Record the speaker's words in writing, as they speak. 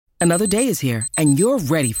Another day is here, and you're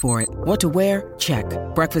ready for it. What to wear? Check.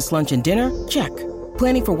 Breakfast, lunch, and dinner? Check.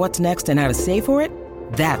 Planning for what's next and how to save for it?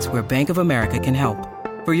 That's where Bank of America can help.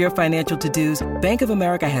 For your financial to-dos, Bank of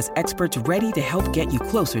America has experts ready to help get you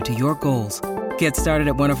closer to your goals. Get started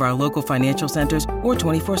at one of our local financial centers or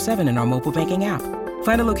 24/7 in our mobile banking app.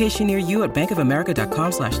 Find a location near you at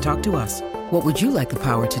bankofamerica.com/talktous. What would you like the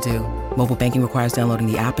power to do? Mobile banking requires downloading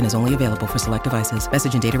the app and is only available for select devices.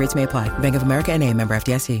 Message and data rates may apply. Bank of America N.A., member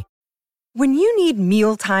FDIC. When you need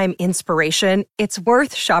mealtime inspiration, it's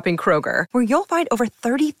worth shopping Kroger, where you'll find over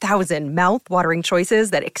 30,000 mouth-watering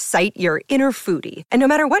choices that excite your inner foodie. And no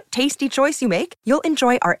matter what tasty choice you make, you'll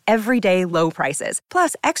enjoy our everyday low prices,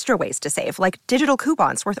 plus extra ways to save, like digital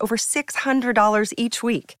coupons worth over $600 each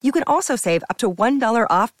week. You can also save up to $1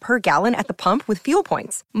 off per gallon at the pump with fuel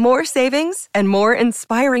points. More savings and more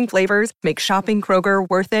inspiring flavors make shopping Kroger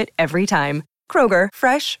worth it every time. Kroger,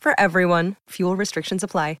 fresh for everyone. Fuel restrictions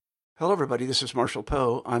apply. Hello, everybody. This is Marshall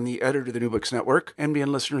Poe. I'm the editor of the New Books Network. NBN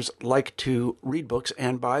listeners like to read books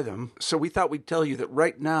and buy them. So we thought we'd tell you that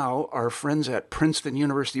right now, our friends at Princeton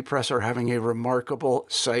University Press are having a remarkable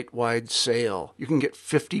site-wide sale. You can get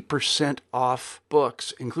 50% off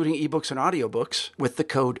books, including ebooks and audiobooks, with the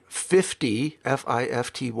code 50,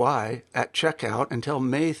 F-I-F-T-Y, at checkout until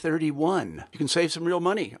May 31. You can save some real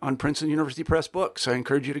money on Princeton University Press books. I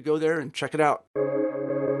encourage you to go there and check it out.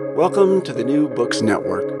 Welcome to the New Books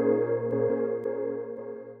Network.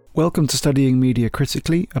 Welcome to Studying Media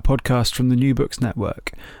Critically, a podcast from the New Books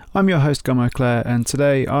Network. I'm your host, Gummo Clare, and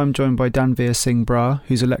today I'm joined by Danveer Singh Brar,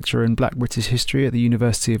 who's a lecturer in Black British history at the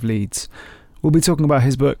University of Leeds. We'll be talking about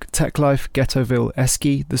his book, Tech Life, Ghettoville,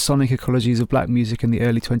 Eski, The Sonic Ecologies of Black Music in the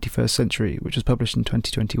Early 21st Century, which was published in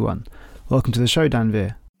 2021. Welcome to the show,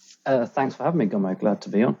 Danveer. Thanks for having me, Gummo. Glad to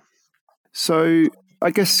be on. So, I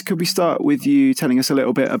guess, could we start with you telling us a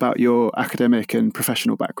little bit about your academic and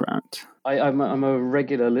professional background? I'm a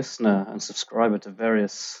regular listener and subscriber to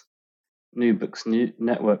various New Books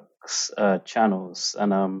Networks channels,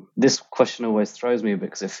 and this question always throws me a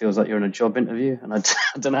bit because it feels like you're in a job interview, and I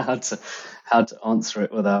don't know how to answer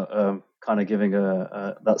it without kind of giving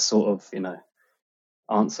that sort of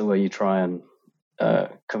answer where you try and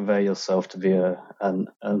convey yourself to be a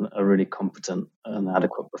really competent and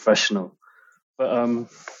adequate professional. But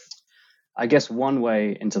I guess one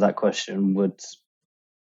way into that question would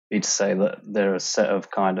be to say that there are a set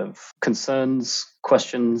of kind of concerns,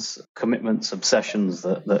 questions, commitments, obsessions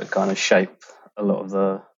that kind of shape a lot of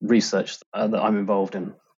the research that I'm involved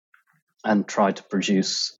in and try to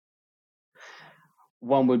produce.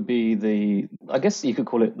 One would be I guess you could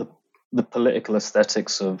call it the political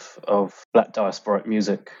aesthetics of Black diasporic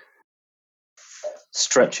music,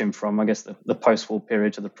 stretching from, I guess, the post-war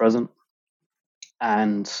period to the present.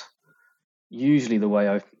 And usually the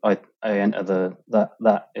way I enter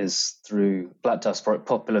that is through Black diasporic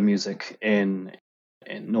popular music in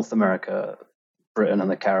North America, Britain,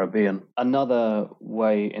 and the Caribbean. Another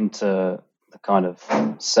way into the kind of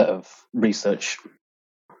set of research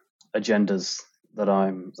agendas that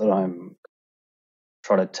I'm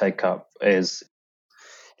trying to take up is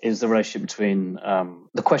the relationship between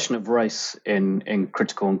the question of race in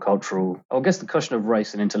critical and cultural, I guess the question of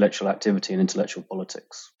race in intellectual activity and intellectual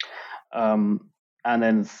politics. And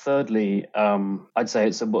then thirdly, I'd say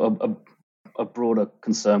it's a broader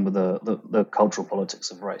concern with the cultural politics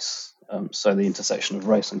of race, so the intersection of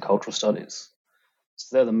race and cultural studies.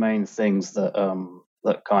 So they're the main things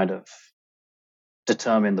that kind of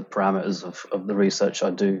determine the parameters of the research I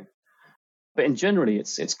do. But in generally,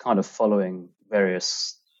 it's kind of following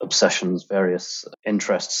various obsessions, various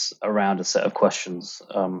interests around a set of questions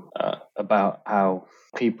about how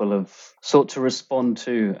people have sought to respond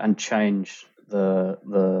to and change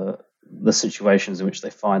the situations in which they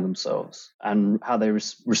find themselves, and how they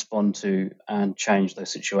respond to and change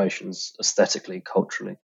those situations aesthetically,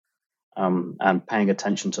 culturally. And paying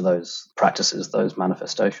attention to those practices, those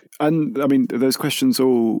manifestations. And I mean, those questions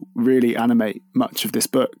all really animate much of this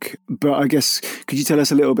book. But I guess, could you tell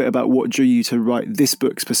us a little bit about what drew you to write this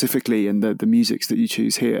book specifically and the musics that you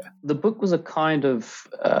choose here? The book was a kind of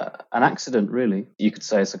an accident, really. You could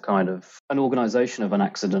say it's a kind of an organization of an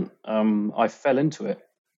accident. I fell into it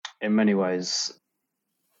in many ways.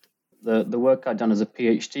 The work I'd done as a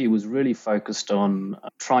PhD was really focused on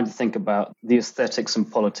trying to think about the aesthetics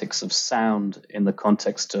and politics of sound in the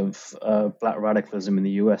context of Black radicalism in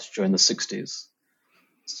the US during the 60s.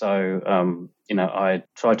 So, I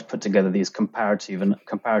tried to put together these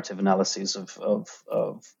comparative analyses of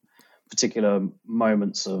particular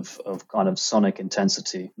moments of kind of sonic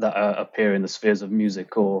intensity that appear in the spheres of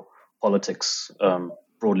music or politics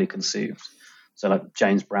broadly conceived. So like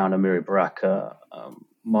James Brown, Amiri Baraka,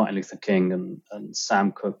 Martin Luther King and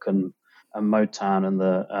Sam Cooke and Motown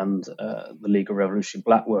and the League of Revolutionary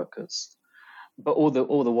Black Workers. But all the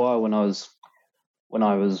while, when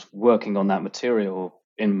I was working on that material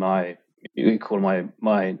in my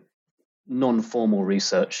non-formal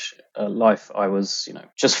research life, I was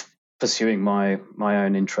just pursuing my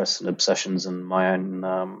own interests and obsessions and my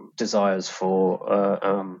own desires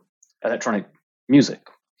for electronic music,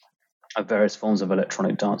 various forms of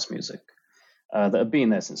electronic dance music that have been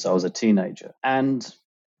there since I was a teenager. And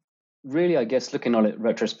really, I guess, looking at it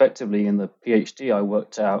retrospectively in the PhD, I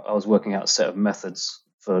was working out a set of methods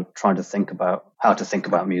for trying to think about how to think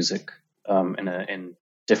about music in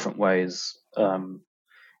different ways,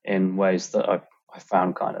 in ways that I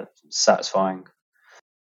found kind of satisfying.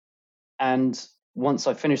 And once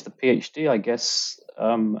I finished the PhD, I guess,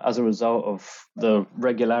 as a result of the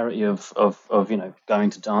regularity of going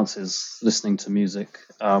to dances, listening to music,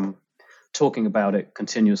 talking about it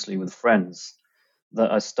continuously with friends,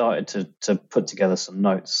 that I started to put together some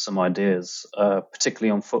notes, some ideas,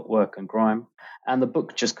 particularly on footwork and grime. And the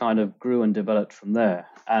book just kind of grew and developed from there.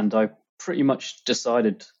 And I pretty much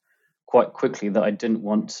decided quite quickly that I didn't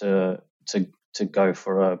want to go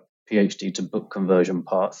for a PhD to book conversion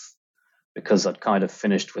path, because I'd kind of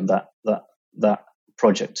finished with that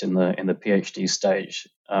project in the PhD stage.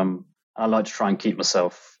 I like to try and keep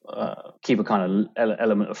myself keep a kind of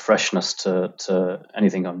element of freshness to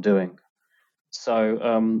anything I'm doing. So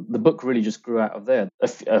the book really just grew out of there.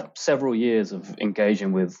 Several years of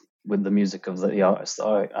engaging with the music of the artists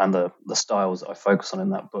and the styles that I focus on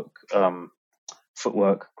in that book,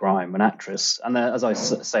 footwork, grime, and actress. And then, as I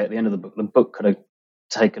say at the end of the book could have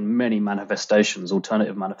taken many manifestations,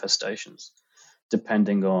 alternative manifestations,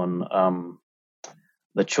 depending on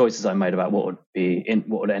the choices I made about what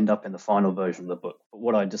would end up in the final version of the book. But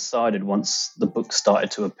what I decided once the book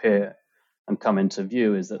started to appear and come into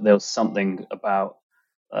view is that there was something about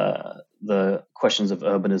the questions of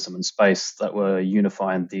urbanism and space that were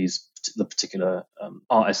unifying the particular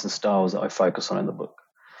artists and styles that I focus on in the book.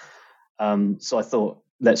 So I thought,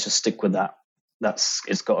 let's just stick with that.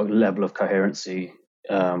 It's got a level of coherency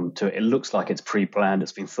to it. It looks like it's pre-planned.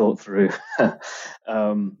 It's been thought through,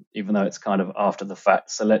 even though it's kind of after the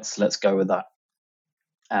fact. So let's go with that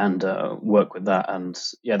and work with that. And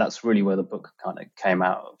yeah, that's really where the book kind of came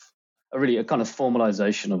out of. A kind of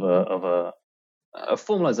formalization of a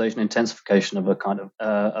formalization, intensification of a kind of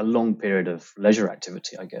a long period of leisure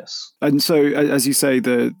activity, I guess. And so, as you say,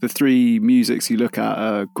 the three musics you look at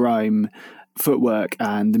are grime, footwork,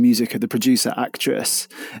 and the music of the producer actress.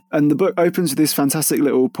 And the book opens with this fantastic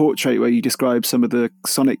little portrait where you describe some of the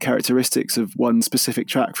sonic characteristics of one specific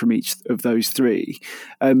track from each of those three.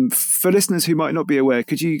 For listeners who might not be aware,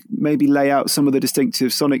 could you maybe lay out some of the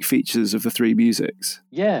distinctive sonic features of the three musics?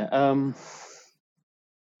 Yeah.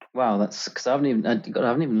 Wow, that's because I haven't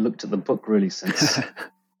even looked at the book really since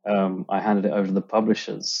I handed it over to the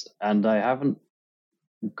publishers, and I haven't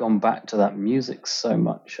gone back to that music so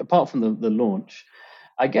much, apart from the launch.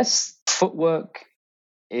 I guess footwork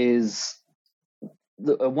is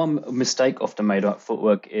one mistake often made about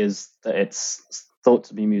footwork is that it's thought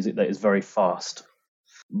to be music that is very fast,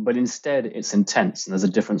 but instead it's intense, and there's a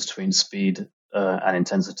difference between speed and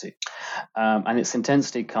intensity. And its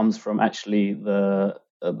intensity comes from actually the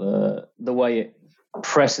way it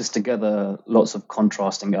presses together lots of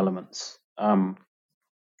contrasting elements.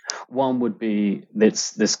 One would be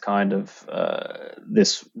this kind of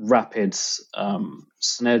this rapid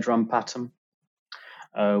snare drum pattern,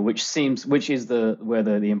 which is where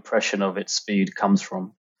the impression of its speed comes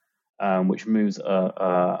from, which moves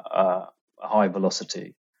a high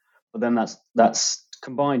velocity. But then that's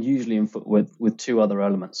combined usually with two other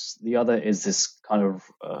elements. The other is this kind of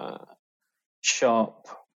sharp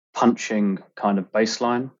punching kind of bass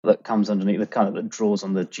line that comes underneath, that draws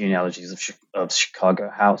on the genealogies of Chicago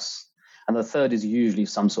house. And the third is usually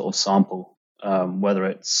some sort of sample, whether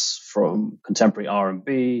it's from contemporary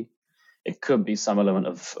R&B, it could be some element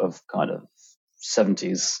of kind of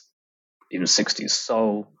 70s, even 60s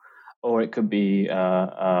soul, or it could be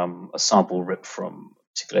a sample ripped from a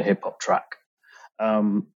particular hip hop track.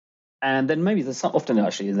 And then maybe there's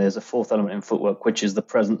a fourth element in footwork, which is the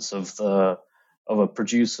presence of a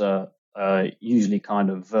producer, usually kind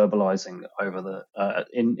of verbalizing over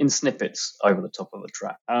in snippets over the top of a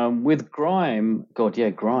track. With grime,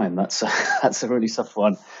 grime, that's a really tough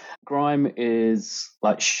one. Grime is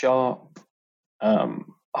like sharp,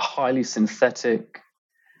 highly synthetic,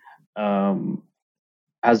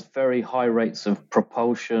 has very high rates of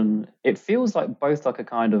propulsion. It feels like both like a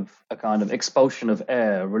kind of expulsion of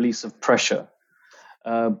air, release of pressure,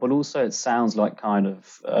 but also it sounds like kind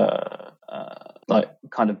of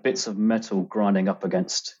bits of metal grinding up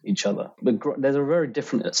against each other. There's a very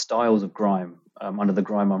different styles of grime under the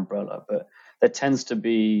grime umbrella, but there tends to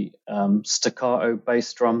be staccato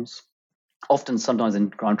bass drums. Often, sometimes in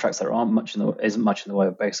grime tracks, there isn't much in the way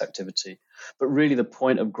of bass activity. But really, the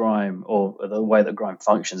point of grime, or the way that grime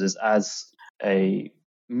functions, is as a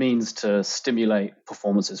means to stimulate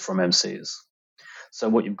performances from MCs. So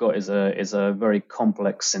what you've got is a very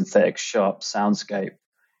complex, synthetic, sharp soundscape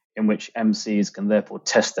in which MCs can therefore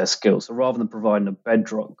test their skills. So rather than providing a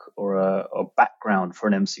bedrock or a background for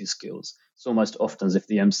an MC's skills, it's almost often as if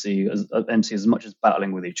the MC, as much as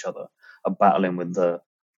battling with each other, are battling with the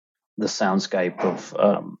soundscape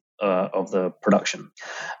of the production.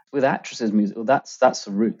 With Atris's music, that's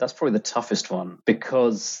the root. That's probably the toughest one,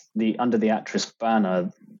 because under the Atris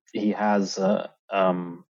banner, he has a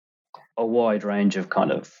wide range of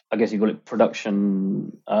kind of, I guess you call it,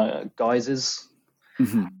 production guises.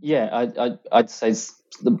 Mm-hmm. Yeah, I'd say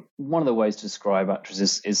one of the ways to describe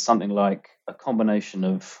Atris is something like a combination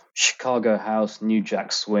of Chicago house, New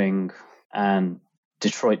Jack swing, and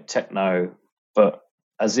Detroit techno, but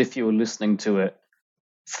as if you were listening to it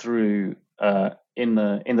through in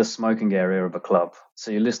the smoking area of a club.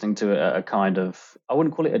 So you're listening to it at a kind of, I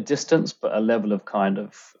wouldn't call it a distance, but a level of kind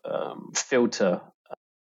of filter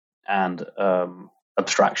and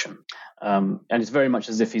abstraction. And it's very much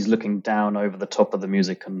as if he's looking down over the top of the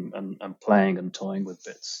music and playing and toying with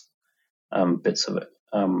bits of it,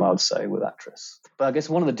 I would say, with Atris. But I guess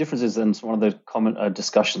one of the differences, and one of the common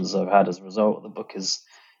discussions I've had as a result of the book is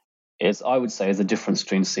I would say is the difference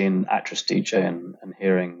between seeing Atris DJ and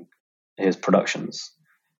hearing his productions,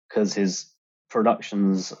 because his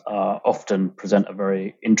productions often present a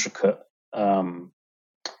very intricate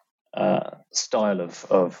style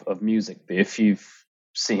of music. But if you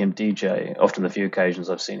see him DJ, often the few occasions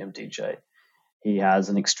I've seen him DJ, he has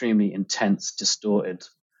an extremely intense, distorted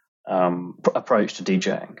approach to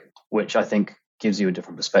DJing, which I think gives you a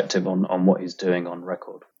different perspective on what he's doing on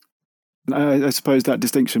record. I suppose that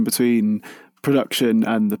distinction between production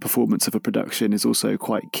and the performance of a production is also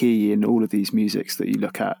quite key in all of these musics that you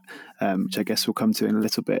look at, which I guess we'll come to in a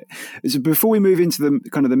little bit. So before we move into the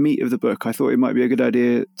kind of the meat of the book, I thought it might be a good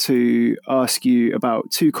idea to ask you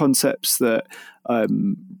about two concepts that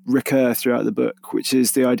recur throughout the book, which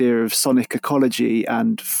is the idea of sonic ecology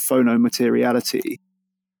and phonomateriality.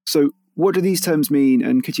 So what do these terms mean,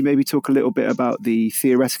 and could you maybe talk a little bit about the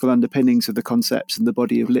theoretical underpinnings of the concepts and the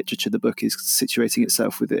body of literature the book is situating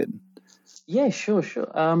itself within? Yeah, sure.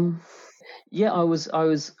 Yeah, I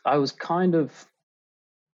was kind of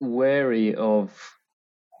wary of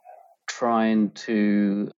trying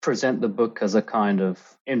to present the book as a kind of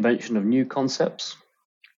invention of new concepts.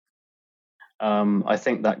 I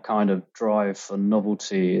think that kind of drive for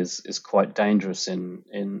novelty is quite dangerous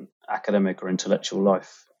in academic or intellectual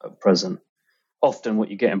life at present. Often what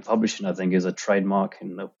you get in publishing, I think, is a trademark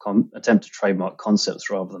and attempt to trademark concepts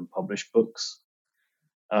rather than publish books.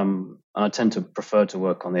 And I tend to prefer to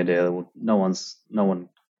work on the idea that no one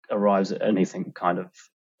arrives at anything kind of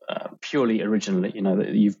purely originally. You know, that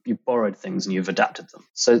you've borrowed things and you've adapted them.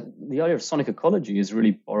 So the idea of sonic ecology is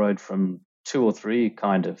really borrowed from two or three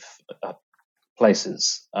kind of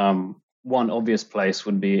places. One obvious place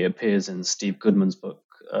would be, it appears in Steve Goodman's book,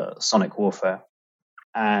 Sonic Warfare.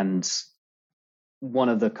 And one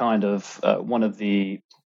of the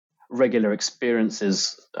regular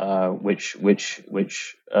experiences which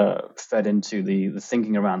fed into the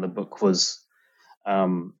thinking around the book was,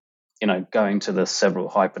 going to the several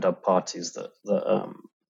hyperdub parties that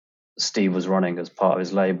Steve was running as part of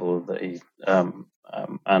his label, that he and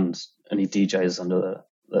he DJs under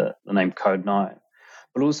the name Code 9.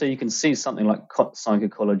 But also you can see something like sonic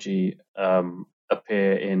ecology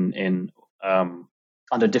appear in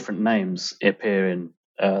under different names appear in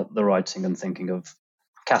the writing and thinking of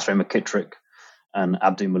Catherine McKittrick and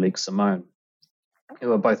Abdul Malik Simone,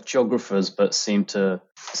 who are both geographers but seem to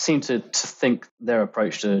think their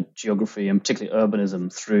approach to geography and particularly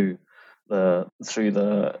urbanism through the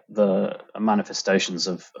manifestations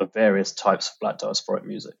of various types of black diasporic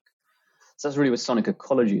music. So that's really where sonic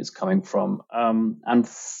ecology is coming from, and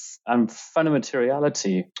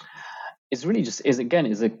phonomateriality is really is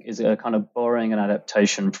a kind of borrowing and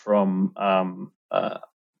adaptation from a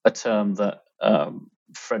term that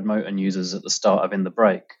Fred Moten uses at the start of In the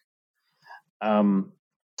Break, and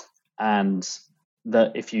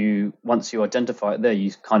that once you identify it there,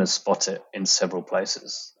 you kind of spot it in several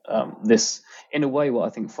places. This, in a way, what I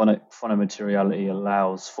think phonomateriality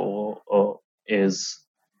allows for is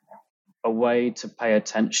a way to pay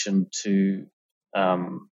attention to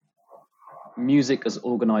music as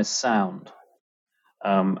organized sound,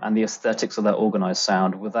 and the aesthetics of that organized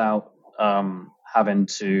sound without having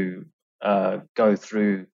to go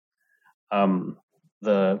through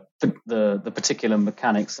the particular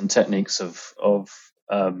mechanics and techniques of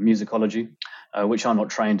musicology, which I'm not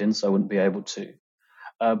trained in, so I wouldn't be able to.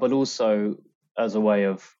 But also as a way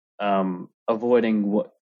of avoiding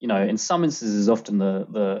what, in some instances is often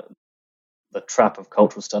the trap of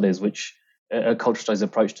cultural studies, which cultural studies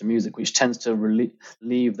approach to music, which tends to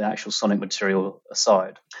leave the actual sonic material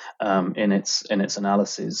aside in its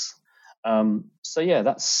analysis. So yeah,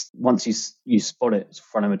 that's once you spot it as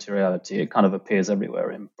phronomateriality, it kind of appears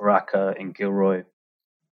everywhere in Baraka, in Gilroy,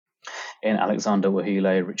 in Alexander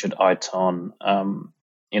Wahile, Richard Aiton,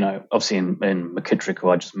 obviously in McKittrick, who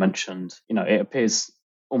I just mentioned. It appears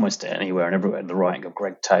almost anywhere and everywhere in the writing of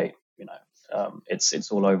Greg Tate.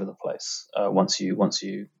 It's all over the place. Once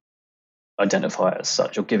you identify it as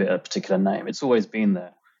such or give it a particular name, it's always been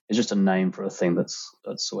there. It's just a name for a thing that's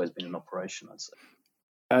always been in operation, I'd say.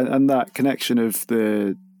 And that connection of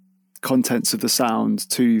the contents of the sound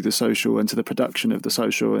to the social and to the production of the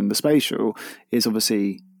social and the spatial is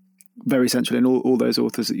obviously very central in all those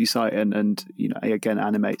authors that you cite, and again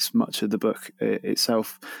animates much of the book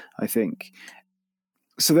itself, I think.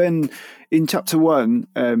 So then in chapter 1,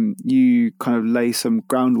 you kind of lay some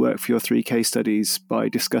groundwork for your 3 case studies by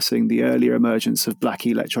discussing the earlier emergence of Black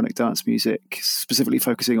electronic dance music, specifically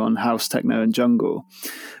focusing on house, techno and jungle.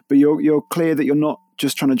 But you're clear that you're not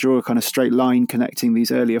just trying to draw a kind of straight line connecting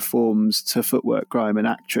these earlier forms to footwork, grime and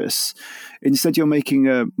actress. Instead, you're making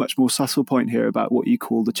a much more subtle point here about what you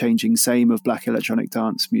call the changing same of Black electronic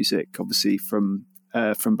dance music, obviously from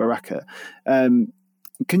Baraka.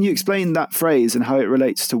 Can you explain that phrase and how it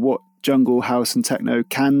relates to what jungle, house and techno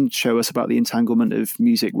can show us about the entanglement of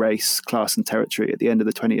music, race, class and territory at the end of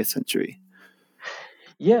the 20th century?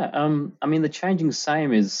 Yeah, the changing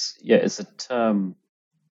same is a term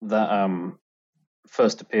that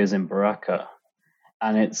first appears in Baraka,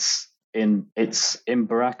 and it's in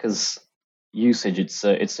Baraka's usage.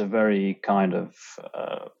 It's a very kind of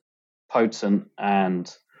potent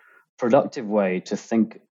and productive way to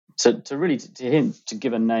think. To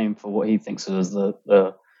give a name for what he thinks of as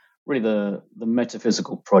the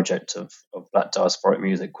metaphysical project of Black diasporic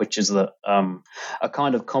music, which is a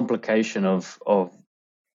kind of complication of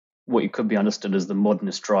what could be understood as the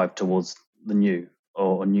modernist drive towards the new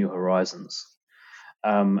or new horizons.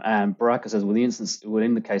 And Baraka says,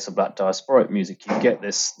 in the case of Black diasporic music, you get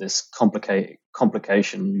this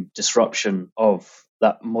complication, disruption of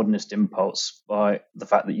that modernist impulse by the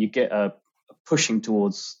fact that you get a pushing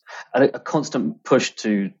towards a constant push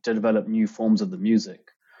to develop new forms of the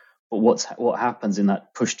music. But what happens in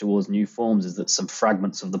that push towards new forms is that some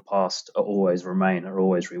fragments of the past are always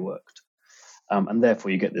reworked, and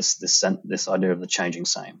therefore you get this idea of the changing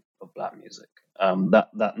same of Black music.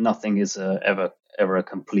 That nothing is ever a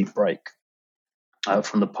complete break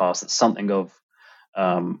from the past. It's something of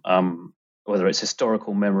whether it's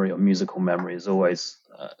historical memory or musical memory is always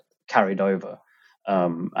carried over.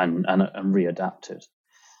 And readapted,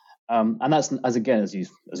 and that's as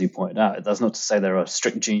you pointed out. That's not to say there are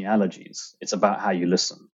strict genealogies. It's about how you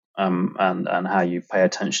listen, and how you pay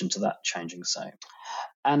attention to that changing same.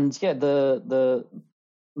 And the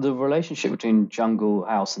relationship between jungle,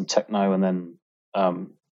 house, and techno, and then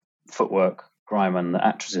footwork, grime, and the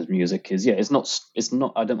actresses' music is it's not.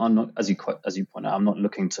 I'm not as you point out. I'm not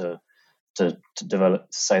looking to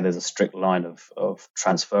say there's a strict line of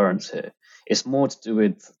transference here. It's more to do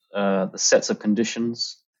with the sets of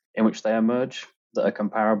conditions in which they emerge that are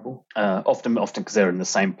comparable, often because they're in the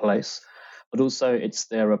same place, but also it's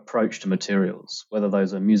their approach to materials, whether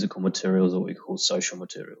those are musical materials or what we call social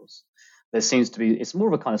materials. There seems to be, it's more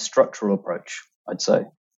of a kind of structural approach, I'd say.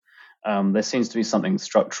 There seems to be something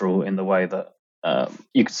structural in the way that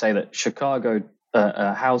you could say that Chicago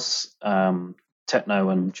house, techno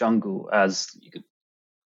and jungle, as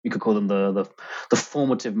you could call them the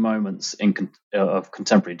formative moments of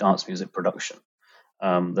contemporary dance music production,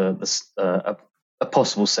 a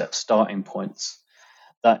possible set of starting points.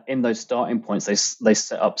 That in those starting points they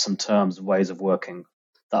set up some terms, ways of working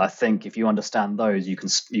that I think if you understand those, you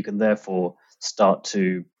can therefore start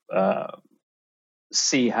to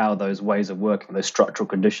see how those ways of working, those structural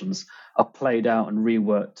conditions, are played out and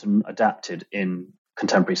reworked and adapted in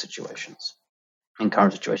contemporary situations, in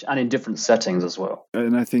current situation, and in different settings as well.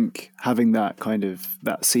 And I think having that kind of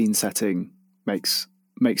that scene setting makes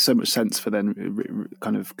so much sense for then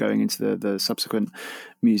kind of going into the subsequent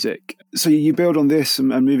music. So you build on this, and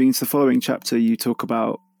moving into the following chapter, you talk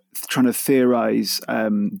about trying to theorize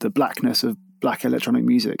the blackness of black electronic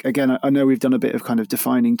music? Again, I know we've done a bit of kind of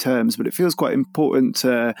defining terms, but it feels quite important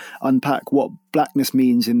to unpack what blackness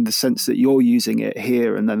means in the sense that you're using it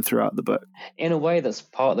here and then throughout the book. In a way, that's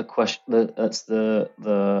part of the question. That's the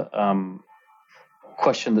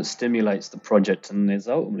question that stimulates the project and is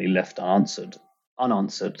ultimately left unanswered,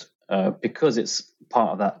 because it's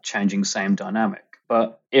part of that changing same dynamic.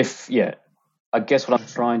 But I guess what I'm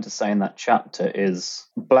trying to say in that chapter is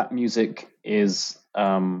black music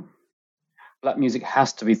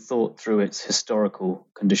has to be thought through its historical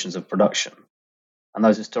conditions of production, and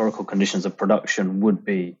those historical conditions of production would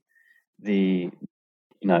be the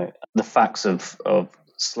facts of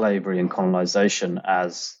slavery and colonization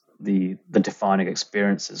as the defining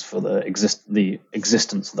experiences for the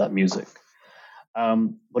existence of that music,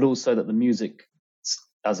 but also that the music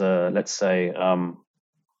as a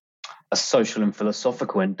social and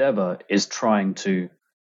philosophical endeavor is trying to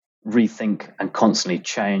rethink and constantly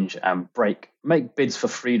change and make bids for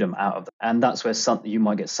freedom out of that. And that's where you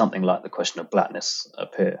might get something like the question of blackness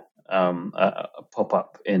appear, pop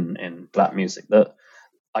up in black music. That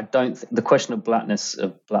I don't think the question of blackness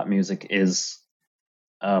of black music is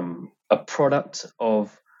a product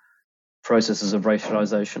of processes of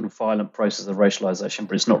racialization, violent processes of racialization,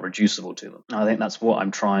 but it's not reducible to them. And I think that's what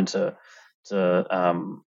I'm trying to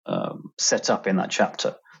set up in that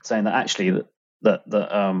chapter, saying that actually that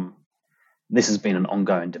this has been an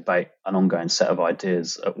ongoing debate, an ongoing set of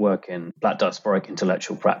ideas at work in black diasporic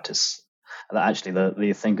intellectual practice, and that actually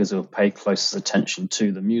the thinkers who have paid closest attention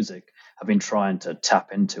to the music have been trying to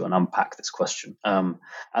tap into and unpack this question. And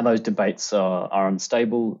those debates are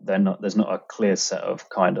unstable. There's not a clear set of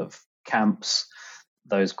kind of camps.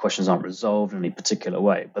 Those questions aren't resolved in any particular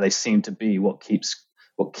way, but they seem to be what keeps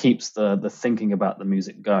the thinking about the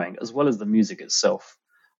music going, as well as the music itself,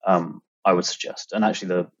 I would suggest. And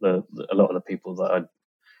actually a lot of the people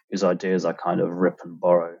whose ideas I kind of rip and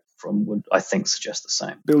borrow from would, I think, suggest the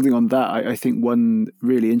same. Building on that, I think one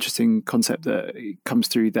really interesting concept that comes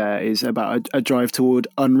through there is about a drive toward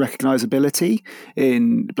unrecognizability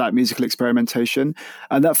in black musical experimentation.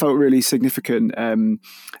 And that felt really significant,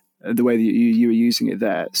 the way that you were using it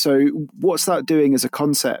there. So what's that doing as a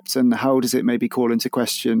concept, and how does it maybe call into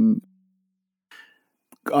question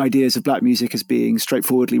ideas of black music as being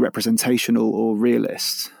straightforwardly representational or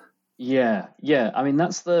realist? Yeah. I mean,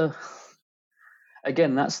 that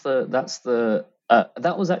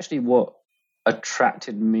was actually what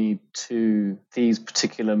attracted me to these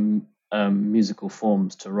particular musical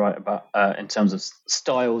forms to write about, in terms of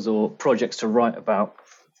styles or projects to write about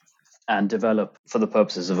and develop for the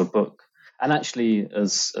purposes of a book. And actually,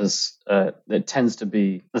 as it tends to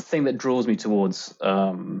be the thing that draws me towards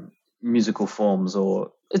musical forms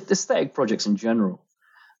or aesthetic projects in general,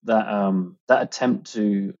 that attempt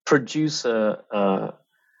to produce an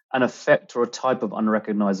effect or a type of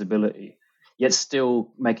unrecognizability, yet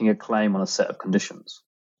still making a claim on a set of conditions.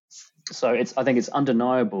 So I think it's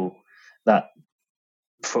undeniable that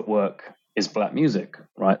footwork is black music,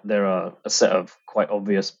 right? There are a set of quite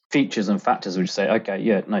obvious features and factors which say, okay,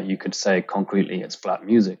 yeah, no, you could say concretely it's black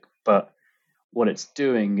music, but what it's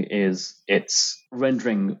doing is it's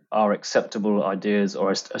rendering our acceptable ideas or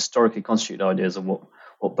historically constituted ideas of what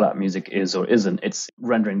black music is or isn't, it's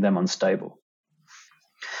rendering them unstable.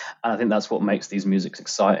 And I think that's what makes these musics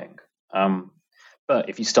exciting. But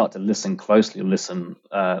if you start to listen closely, listen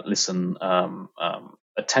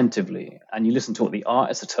attentively, and you listen to what the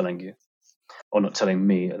artists are telling you, or not telling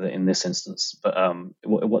me in this instance, but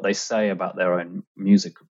what they say about their own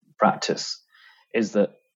music practice, is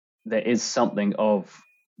that there is something of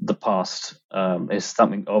the past, is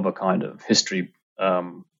something of a kind of history,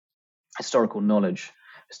 historical knowledge,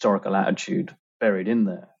 historical attitude buried in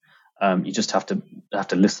there. You just have to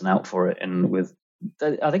listen out for it, and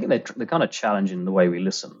I think they're kind of challenging the way we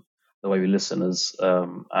listen, as and the way we listen,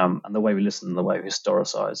 and the way we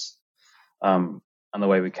historicize, and the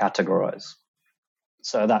way we categorize.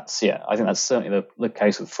 So I think that's certainly the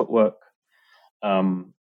case with footwork.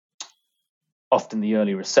 Often the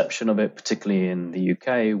early reception of it, particularly in the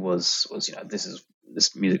UK, was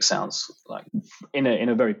this music sounds like, in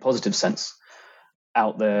a very positive sense,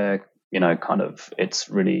 out there. Kind of, it's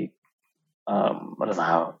really, I don't know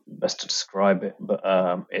how best to describe it, but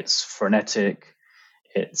it's frenetic.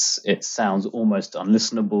 It sounds almost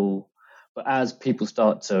unlistenable. But as people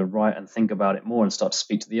start to write and think about it more and start to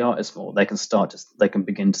speak to the artist more, they can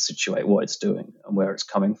begin to situate what it's doing and where it's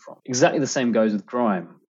coming from. Exactly the same goes with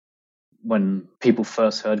grime. When people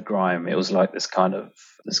first heard grime, it was like this kind of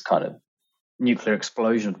nuclear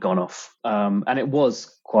explosion had gone off, and it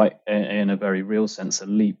was quite, in a very real sense, a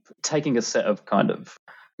leap, taking a set of kind of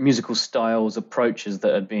musical styles, approaches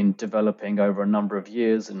that had been developing over a number of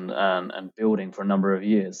years and building for a number of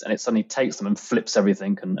years, and it suddenly takes them and flips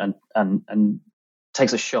everything and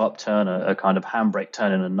takes a sharp turn, a kind of handbrake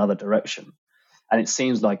turn in another direction, and it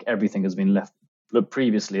seems like everything has been left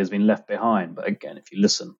behind. But again, if you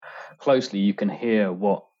listen closely, you can hear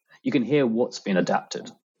what's been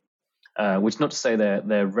adapted. Which is not to say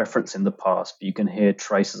they're referencing the past, but you can hear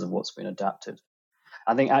traces of what's been adapted.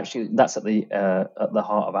 I think actually that's at the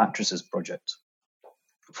heart of Actress's project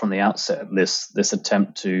from the outset. This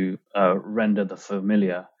attempt to render the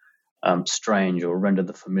familiar strange, or render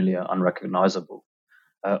the familiar unrecognizable,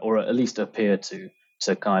 or at least appear to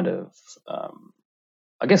kind of,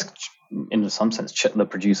 I guess, in some sense, the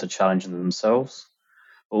producer challenging themselves,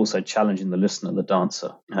 but also challenging the listener, the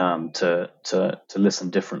dancer, to listen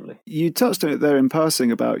differently. You touched on it there in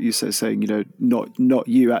passing about you saying, not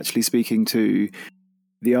you actually speaking to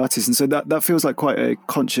the artist, and so that feels like quite a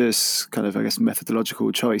conscious kind of, I guess,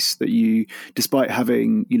 methodological choice that you, despite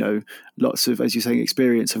having lots of, as you're saying,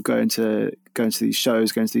 experience of going to these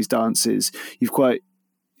shows, going to these dances, you've quite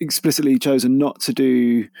explicitly chosen not to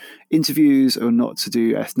do interviews or not to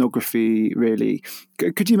do ethnography, really.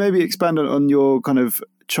 Could you maybe expand on your kind of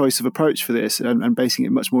choice of approach for this, and basing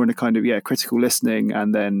it much more in a kind of critical listening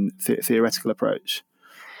and then theoretical approach?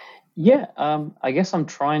 I guess I'm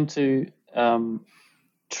trying to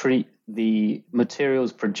treat the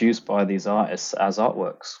materials produced by these artists as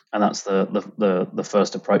artworks, and that's the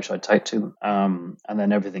first approach I take to them, and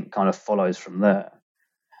then everything kind of follows from there.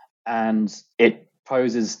 And it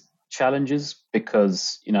poses challenges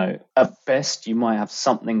because at best you might have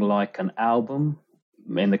something like an album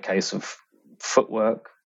in the case of Footwork,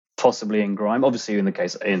 possibly in grime. Obviously,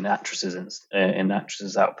 in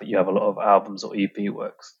Actress's output, you have a lot of albums or EP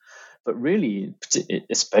works. But really,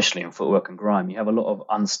 especially in Footwork and grime, you have a lot of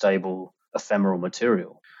unstable, ephemeral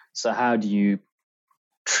material. So how do you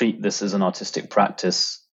treat this as an artistic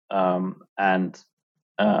practice and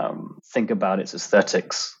think about its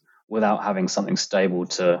aesthetics without having something stable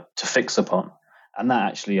to fix upon? And that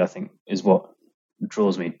actually, I think, is what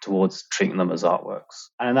draws me towards treating them as artworks.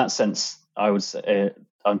 And in that sense, I would say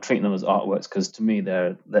I'm treating them as artworks because, to me,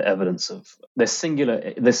 they're evidence of they're singular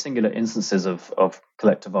instances of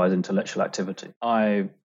collectivized intellectual activity.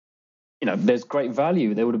 There's great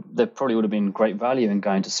value. There probably would have been great value in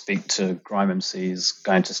going to speak to grime MCs,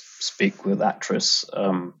 going to speak with Actress,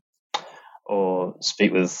 or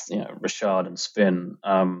speak with Rashad and Spin.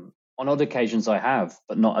 On other occasions, I have,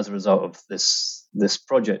 but not as a result of this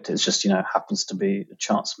project. It's just happens to be a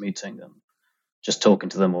chance meeting and just talking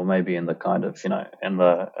to them, or maybe in the kind of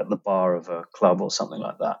at the bar of a club or something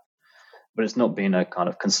like that. But it's not been a kind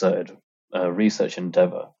of concerted research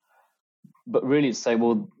endeavor. But really, to say,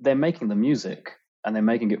 well, they're making the music and they're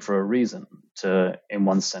making it for a reason, to, in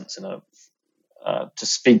one sense, to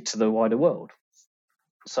speak to the wider world.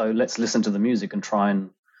 So let's listen to the music and try and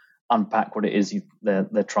unpack what it is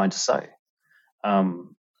they're trying to say.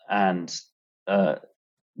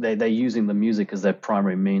 They're using the music as their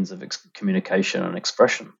primary means of communication and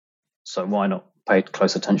expression. So why not pay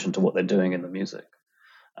close attention to what they're doing in the music,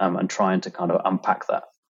 and trying to kind of unpack that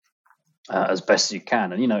as best as you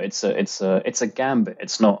can. And it's a gambit.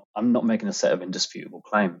 I'm not making a set of indisputable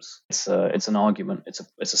claims. It's an argument.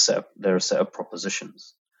 There are a set of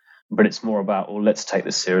propositions. But it's more about, well, let's take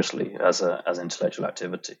this seriously as intellectual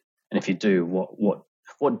activity. And if you do,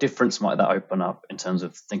 what difference might that open up in terms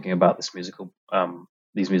of thinking about these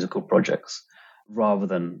musical projects, rather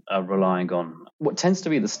than relying on what tends to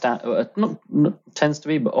be not tends to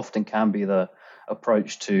be, but often can be the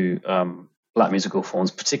approach to Black musical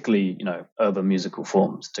forms, particularly urban musical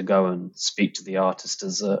forms, to go and speak to the artist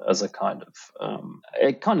as a kind of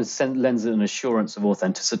it kind of lends an assurance of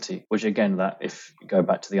authenticity, which again, that if you go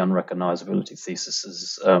back to the unrecognizability thesis,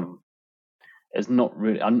 is not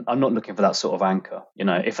really. I'm not looking for that sort of anchor.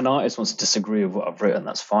 If an artist wants to disagree with what I've written,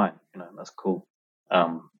 that's fine. That's cool.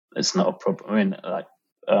 It's not a problem. I mean,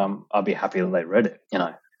 I'll be happy that they read it.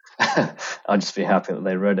 I'll just be happy that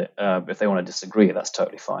they read it. If they want to disagree, that's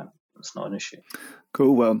totally fine. It's not an issue.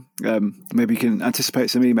 Cool. Well, maybe you can anticipate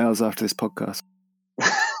some emails after this podcast.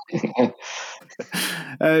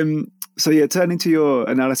 So turning to your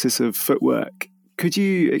analysis of Footwork, could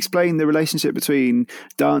you explain the relationship between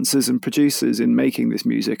dancers and producers in making this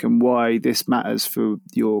music, and why this matters for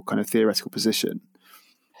your kind of theoretical position?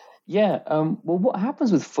 Well, what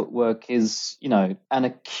happens with Footwork is, a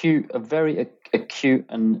very acute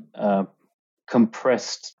and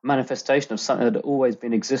compressed manifestation of something that had always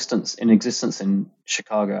been in existence in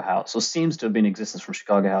Chicago House, or seems to have been in existence from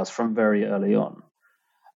Chicago House from very early on.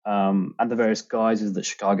 and the various guises that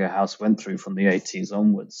Chicago House went through from the 80s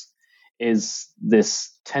onwards, is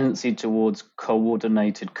this tendency towards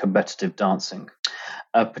coordinated competitive dancing.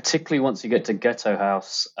 Particularly once you get to Ghetto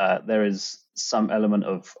House, there is some element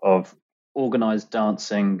of organized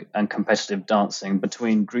dancing and competitive dancing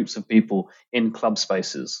between groups of people in club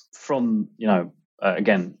spaces. From,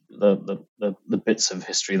 again, the bits of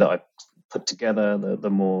history that I put together, the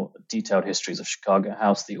more detailed histories of Chicago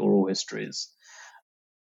House, the oral histories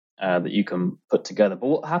that you can put together. But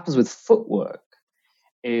what happens with footwork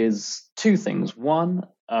is two things. One,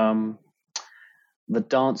 the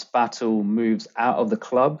dance battle moves out of the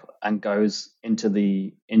club and goes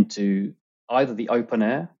into either the open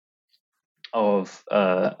air of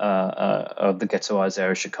the ghettoized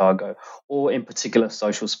area of Chicago, or in particular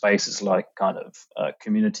social spaces like kind of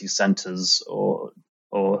community centers or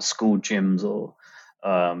school gyms or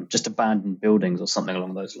just abandoned buildings or something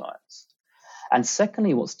along those lines. And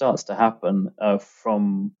secondly, what starts to happen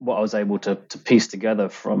from what I was able to piece together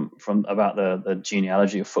from about the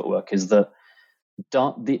genealogy of footwork is that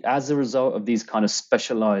as a result of these kind of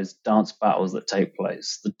specialized dance battles that take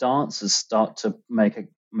place, the dancers start to make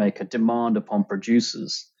a demand upon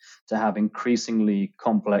producers to have increasingly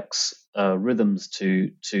complex rhythms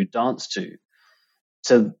to dance to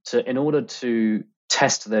in order to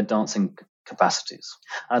test their dancing capacities.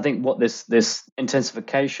 And I think what this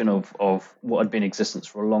intensification of what had been in existence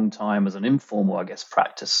for a long time as an informal, I guess,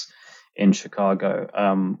 practice in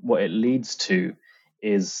Chicago, what it leads to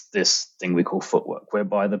is this thing we call footwork,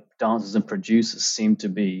 whereby the dancers and producers seem to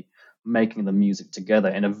be making the music together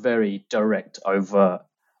in a very direct, overt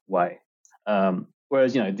way.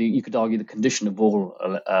 Whereas, you could argue the condition of all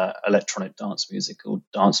electronic dance music or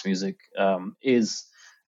dance music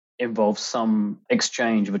involves some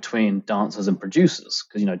exchange between dancers and producers,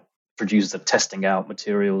 because, producers are testing out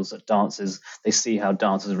materials at dances. They see how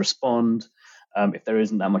dancers respond. If there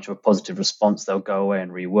isn't that much of a positive response, they'll go away and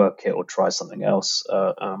rework it or try something else.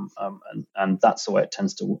 And that's the way it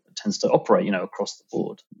tends to operate, across the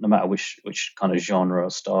board, no matter which kind of genre or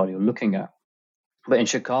style you're looking at. But in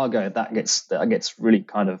Chicago, that gets really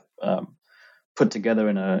kind of put together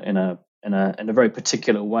in a very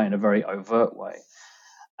particular way, in a very overt way.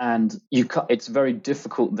 And it's very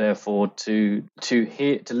difficult, therefore, to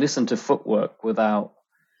listen to footwork without,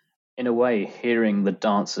 in a way, hearing the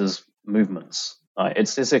dancers' movements.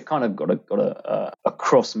 It's a kind of got a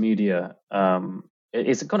cross media.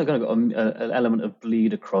 It's kind of got an element of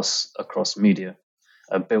bleed across media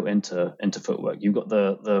built into footwork. You've got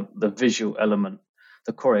the visual element,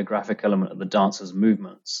 the choreographic element of the dancers'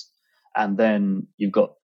 movements, and then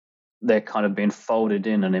they're kind of being folded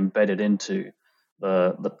in and embedded into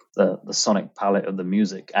the sonic palette of the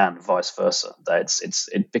music, and vice versa. That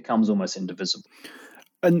it becomes almost indivisible.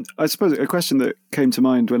 And I suppose a question that came to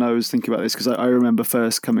mind when I was thinking about this, because I remember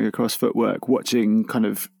first coming across footwork, watching kind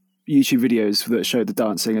of YouTube videos that showed the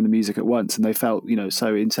dancing and the music at once, and they felt,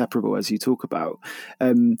 so inseparable, as you talk about.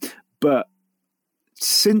 But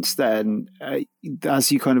since then,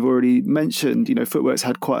 as you kind of already mentioned, footwork's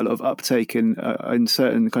had quite a lot of uptake in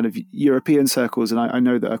certain kind of European circles, and I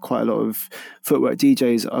know that quite a lot of footwork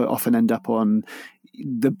DJs often end up on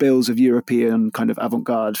the bills of European kind of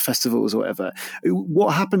avant-garde festivals or whatever.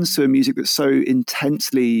 What happens to a music that's so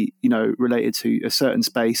intensely, related to a certain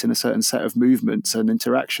space and a certain set of movements and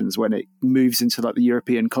interactions when it moves into like the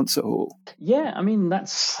European concert hall? Yeah, I mean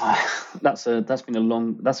that's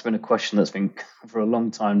been a question that's been for a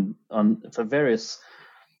long time for various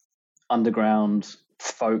underground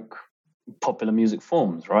folk popular music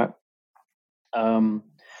forms, right?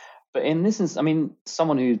 But in this instance, I mean,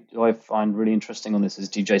 someone who I find really interesting on this is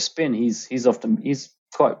DJ Spin. He's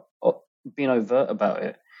quite been overt about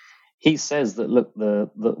it. He says that look,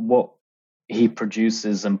 what he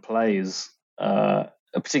produces and plays,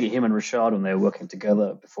 particularly him and Rashad when they were working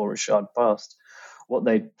together before Rashad passed, what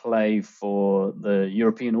they play for the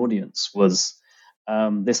European audience was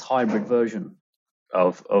this hybrid version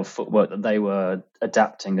of footwork that they were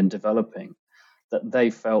adapting and developing, that they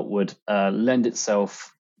felt would lend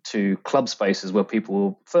itself to club spaces where people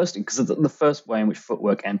will firstly, because the first way in which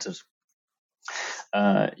footwork entered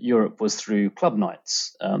Europe was through club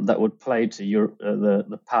nights that would play to Europe,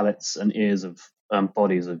 the palates and ears of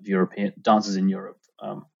bodies of European dancers in Europe,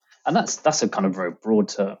 and that's a kind of very broad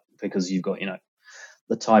term, because you've got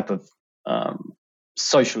the type of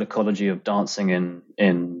social ecology of dancing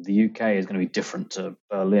in the UK is going to be different to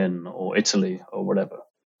Berlin or Italy or whatever,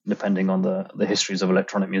 depending on the histories of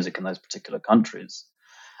electronic music in those particular countries.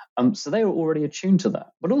 So they were already attuned to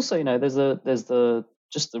that, but also there's the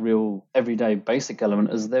real everyday basic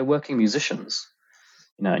element as they're working musicians,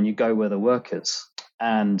 and you go where the work is,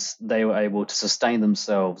 and they were able to sustain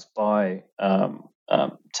themselves by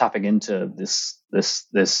tapping into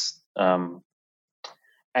this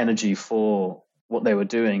energy for what they were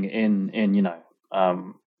doing in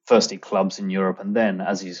firstly clubs in Europe, and then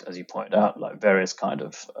as you pointed out, like various kind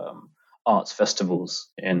of arts festivals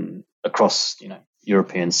across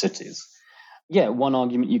European cities. Yeah, one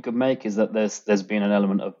argument you could make is that there's been an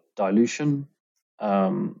element of dilution.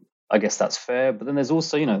 I guess that's fair, but then there's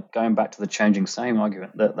also, going back to the changing same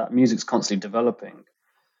argument, that music's constantly developing,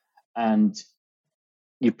 and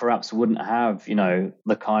you perhaps wouldn't have,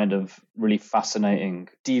 the kind of really fascinating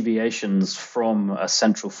deviations from a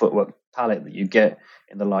central footwork palette that you get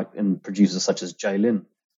in producers such as Jay Lin,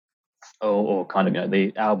 or kind of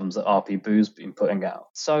the albums that RP Boo's been putting out.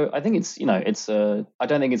 So I think I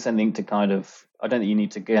don't think it's anything to I don't think you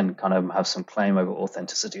need to again kind of have some claim over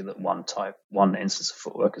authenticity that one instance of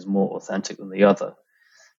footwork is more authentic than the other.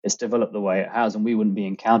 It's developed the way it has, and we wouldn't be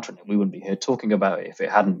encountering it. We wouldn't be here talking about it if it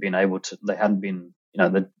hadn't been able to. They hadn't been,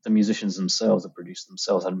 the musicians themselves, the producers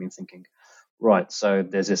themselves, hadn't been thinking, right. So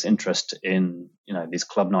there's this interest in these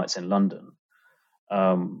club nights in London.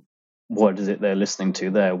 What is it they're listening to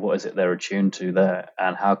there? What is it they're attuned to there?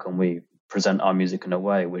 And how can we present our music in a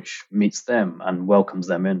way which meets them and welcomes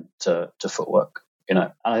them into footwork?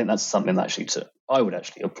 I think that's something that I would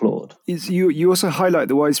actually applaud. You also highlight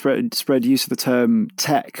the widespread use of the term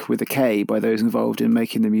tech with a K by those involved in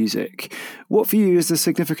making the music. What for you is the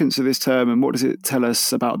significance of this term, and what does it tell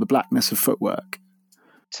us about the blackness of footwork?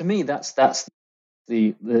 To me, that's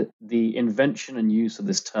the invention and use of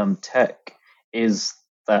this term tech is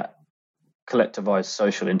that collectivized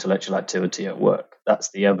social intellectual activity at work. That's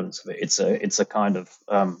the evidence of it. It's a kind of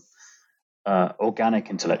organic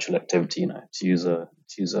intellectual activity, to use a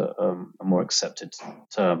more accepted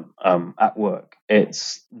term, at work.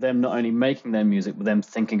 It's them not only making their music, but them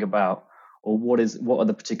thinking about, or what are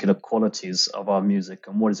the particular qualities of our music,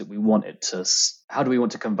 and what is it we want it to, how do we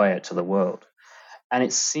want to convey it to the world? And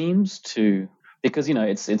it seems to, because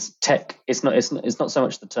it's tech. It's not so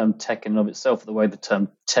much the term tech in and of itself, the way the term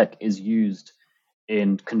tech is used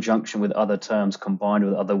in conjunction with other terms, combined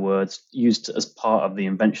with other words, used as part of the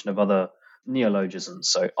invention of other neologisms.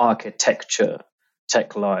 So architecture,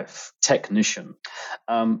 tech life, technician,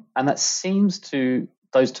 and that seems to,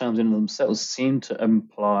 those terms in themselves seem to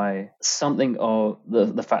imply something of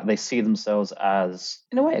the fact they see themselves as,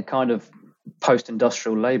 in a way, a kind of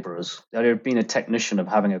post-industrial labourers. The idea of being a technician, of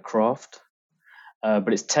having a craft.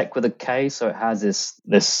 But it's tech with a K, so it has this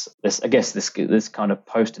kind of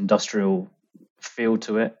post-industrial feel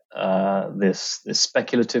to it, this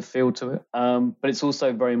speculative feel to it. But it's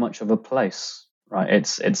also very much of a place, right?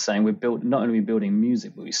 It's saying not only building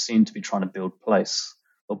music, but we seem to be trying to build place,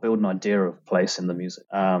 or build an idea of place in the music.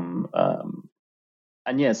 And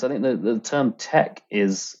yes, I think the term tech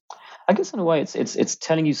is, I guess in a way, it's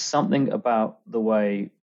telling you something about the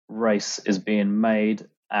way race is being made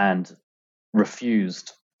and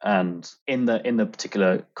refused, and in the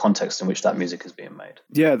particular context in which that music is being made.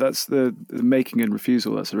 Yeah, that's the making and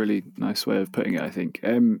refusal. That's a really nice way of putting it, I think.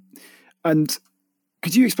 And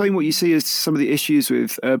could you explain what you see as some of the issues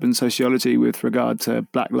with urban sociology with regard to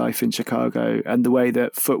black life in Chicago, and the way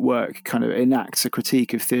that footwork kind of enacts a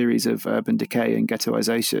critique of theories of urban decay and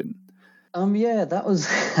ghettoization? That was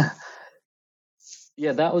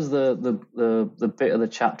that was the bit of the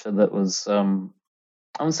chapter that was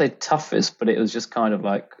I wouldn't say toughest, but it was just kind of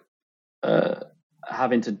like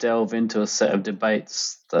having to delve into a set of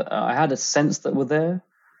debates that I had a sense that were there,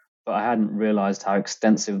 but I hadn't realized how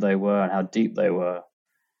extensive they were and how deep they were.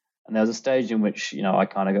 And there was a stage in which, I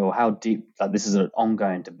kind of go, well, how deep, like this is an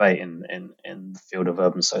ongoing debate in the field of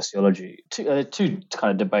urban sociology. Two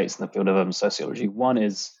kind of debates in the field of urban sociology. One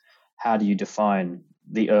is, how do you define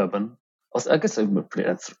the urban? I guess I would put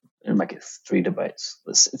it in make it three debates.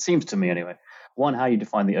 It seems to me anyway. One, how you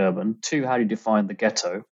define the urban. Two, how you define the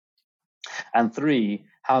ghetto. And three,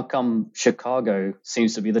 how come Chicago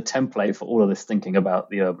seems to be the template for all of this thinking about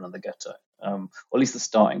the urban and the ghetto, or at least the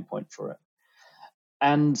starting point for it.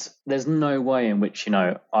 And there's no way in which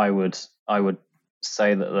I would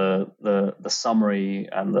say that the summary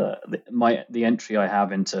and the entry I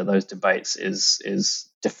have into those debates is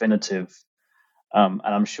definitive. And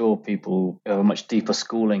I'm sure people who have a much deeper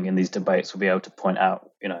schooling in these debates will be able to point out,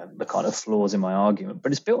 the kind of flaws in my argument.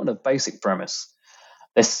 But it's built on a basic premise.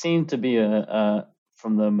 There seemed to be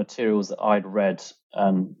from the materials that I'd read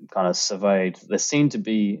and kind of surveyed, there seemed to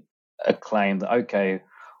be a claim that, okay,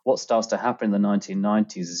 what starts to happen in the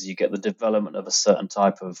 1990s is you get the development of a certain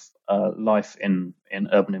type of life in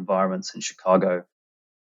urban environments in Chicago,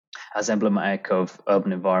 as emblematic of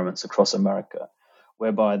urban environments across America,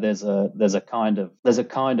 whereby there's a kind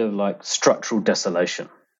of like structural desolation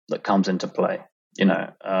that comes into play,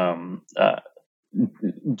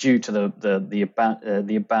 due to the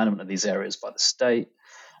abandonment of these areas by the state,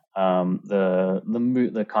 the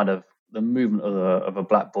movement of a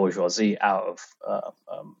black bourgeoisie out of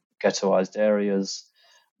ghettoized areas,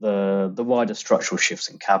 the wider structural shifts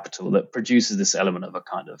in capital that produces this element of a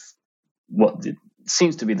kind of what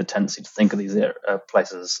seems to be the tendency to think of these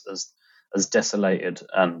places as desolated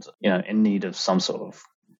and in need of some sort of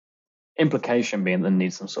implication being that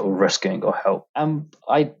need some sort of rescuing or help.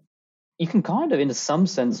 You can kind of, in some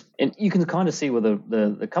sense, you can kind of see where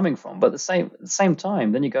they're coming from, but at the same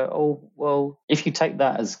time, then you go, oh well, if you accept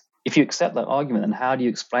that argument, then how do you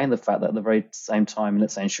explain the fact that at the very same time,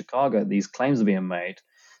 let's say in Chicago, these claims are being made?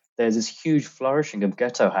 There's this huge flourishing of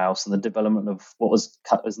ghetto house and the development of what was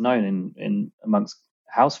known in amongst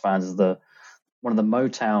house fans as one of the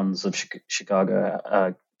Motowns of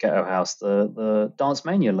Chicago ghetto house, the Dance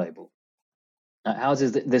Mania label.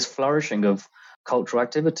 Houses this flourishing of cultural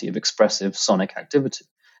activity, of expressive sonic activity.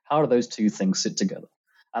 How do those two things sit together?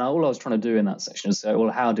 And all I was trying to do in that section is say, well,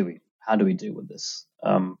 how do we deal with this?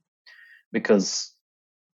 Because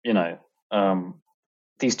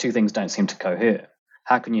these two things don't seem to cohere.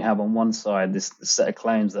 How can you have on one side this set of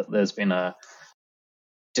claims that there's been a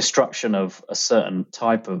destruction of a certain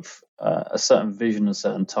type of a certain vision, a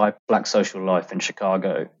certain type of black social life in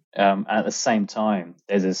Chicago, and at the same time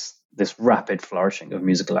there's this rapid flourishing of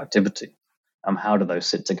musical activity? How do those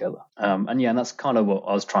sit together? And that's kind of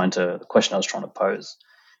the question I was trying to pose,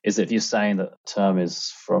 is that if you're saying that the term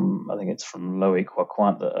is from, I think it's from Loic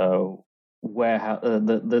Wacquant,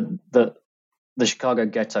 that the Chicago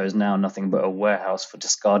ghetto is now nothing but a warehouse for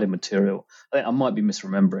discarded material. I think I might be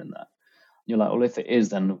misremembering that. You're like, well, if it is,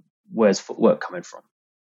 then where's footwork coming from?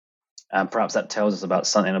 And perhaps that tells us about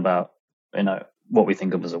something about, what we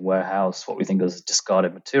think of as a warehouse, what we think of as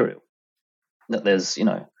discarded material. That there's,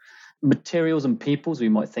 materials and peoples we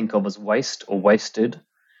might think of as waste or wasted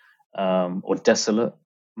or desolate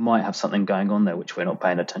might have something going on there which we're not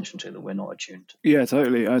paying attention to, that we're not attuned to. Yeah,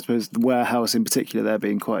 totally. I suppose the warehouse in particular there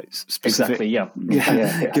being quite specific. Exactly, yeah.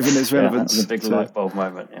 Given its relevance. That was a big light bulb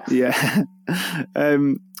moment, Yeah.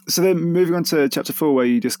 So then moving on to chapter 4, where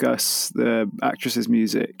you discuss the actress's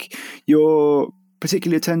music, you're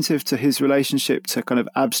particularly attentive to his relationship to kind of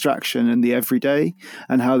abstraction and the everyday,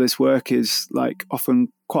 and how this work is like often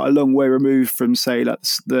quite a long way removed from, say, like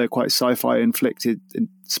the quite sci-fi inflicted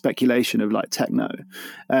speculation of like techno.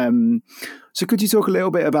 So could you talk a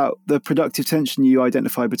little bit about the productive tension you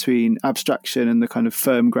identify between abstraction and the kind of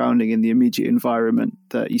firm grounding in the immediate environment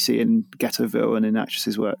that you see in Ghettoville and in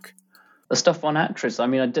Actress's work? The stuff on Actress, I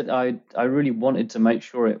mean, I really wanted to make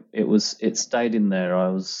sure it stayed in there. I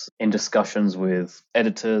was in discussions with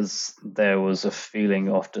editors. There was a feeling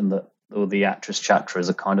often that the Actress chapter is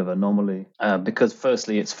a kind of anomaly, because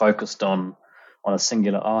firstly, it's focused on a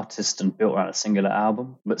singular artist and built around a singular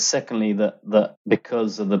album. But secondly, that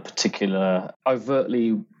because of the particular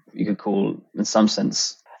overtly, you could call, in some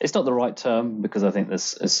sense, it's not the right term because I think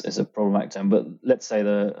this is a problematic term, but let's say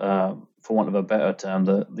for want of a better term,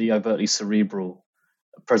 the overtly cerebral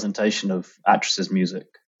presentation of Actress's music,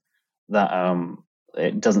 that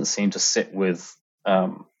it doesn't seem to sit with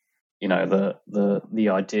the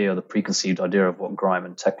idea or the preconceived idea of what grime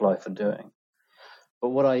and tech life are doing. But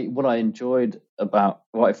what I enjoyed about,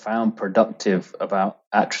 what I found productive about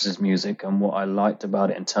Actress's music and what I liked about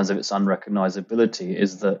it in terms of its unrecognizability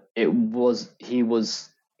is that he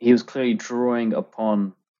was clearly drawing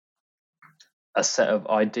upon a set of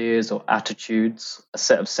ideas or attitudes, a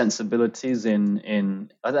set of sensibilities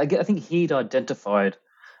I think he'd identified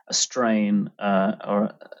a strain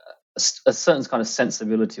or a certain kind of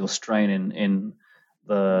sensibility or strain in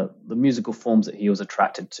the musical forms that he was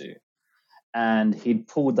attracted to. And he'd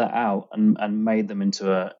pulled that out and made them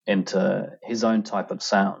into his own type of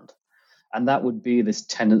sound. And that would be this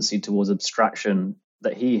tendency towards abstraction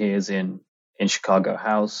that he hears in Chicago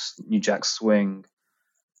House, New Jack Swing,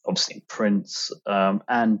 obviously Prince,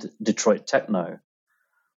 and Detroit techno.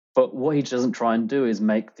 But what he doesn't try and do is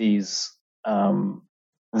make these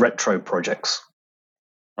retro projects,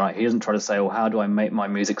 right? He doesn't try to say, well, how do I make my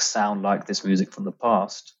music sound like this music from the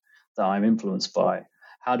past that I'm influenced by?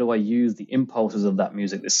 How do I use the impulses of that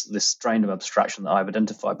music, this strain of abstraction that I've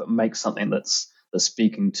identified, but make something that's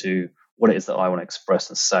speaking to what it is that I want to express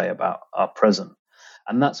and say about our present?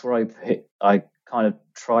 And that's where I kind of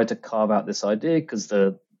tried to carve out this idea, because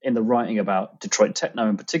in the writing about Detroit techno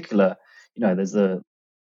in particular, there's the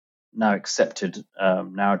now accepted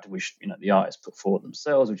narrative which the artists put forward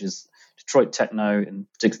themselves, which is Detroit techno, and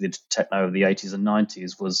particularly the techno of the 80s and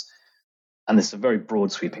 90s, was and this is a very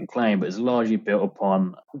broad sweeping claim, but it's largely built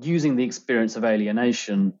upon using the experience of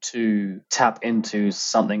alienation to tap into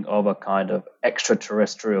something of a kind of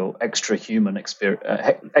extraterrestrial, extra-human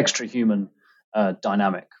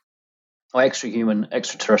dynamic, or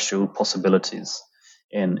extraterrestrial possibilities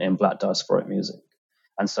in Black diasporic music.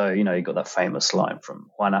 And so, you got that famous line from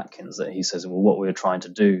Juan Atkins that he says, well, what we're trying to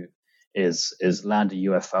do is land a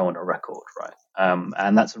UFO on a record, right?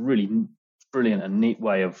 And that's a really brilliant and neat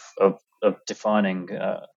way of defining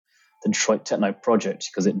the Detroit Techno Project,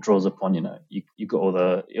 because it draws upon, you got all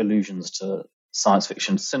the allusions to science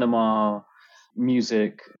fiction cinema,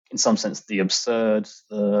 music, in some sense the absurd,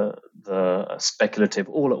 the speculative,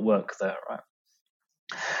 all at work there, right?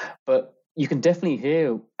 But you can definitely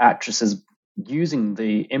hear actresses using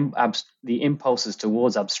the impulses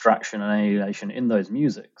towards abstraction and alienation in those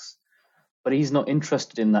musics, but he's not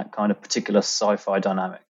interested in that kind of particular sci-fi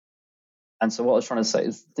dynamic. And so what I was trying to say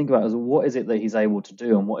is think about what is it that he's able to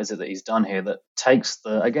do, and what is it that he's done here that takes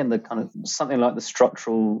the kind of something like the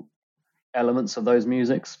structural elements of those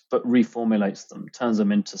musics, but reformulates them, turns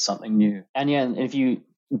them into something new. And if you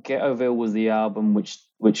Ghettoville was the album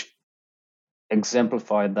which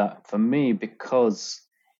exemplified that for me, because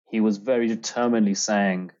he was very determinedly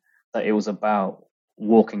saying that it was about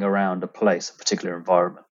walking around a place, a particular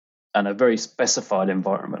environment, and a very specified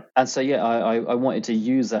environment. And so, I wanted to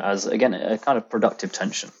use that as, again, a kind of productive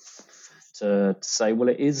tension to say, well,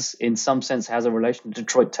 it is, in some sense, has a relation to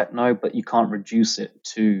Detroit techno, but you can't reduce it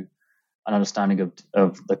to an understanding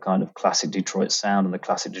of the kind of classic Detroit sound and the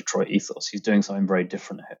classic Detroit ethos. He's doing something very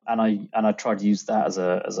different here. And I tried to use that as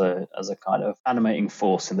a kind of animating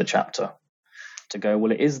force in the chapter to go,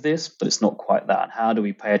 well, it is this, but it's not quite that. And how do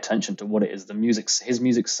we pay attention to what it is his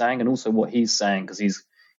music's saying, and also what he's saying, because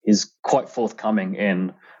he's quite forthcoming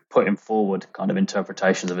in putting forward kind of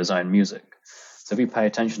interpretations of his own music. So if we pay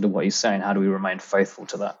attention to what he's saying, how do we remain faithful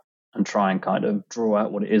to that and try and kind of draw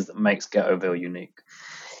out what it is that makes Ghettoville unique?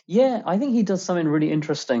 Yeah, I think he does something really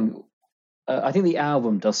interesting. I think the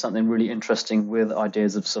album does something really interesting with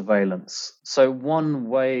ideas of surveillance. So one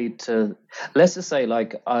way to, let's just say,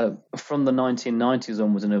 from the 1990s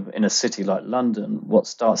onwards in a city like London, what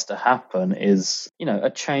starts to happen is, a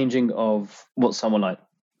changing of what someone like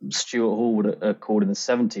Stuart Hall would have called in the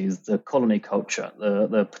 70s the colony culture,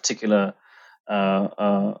 the particular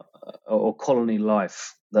or colony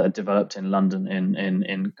life that had developed in London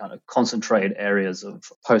in kind of concentrated areas of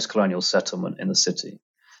post-colonial settlement in the city.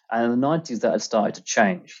 And in the 90s, that had started to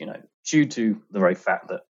change, due to the very fact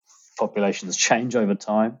that populations change over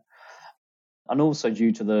time, and also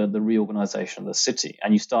due to the reorganization of the city.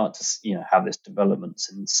 And you start to, have this developments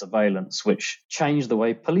in surveillance, which change the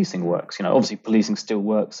way policing works. Obviously policing still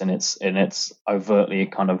works in its overtly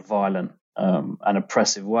kind of violent and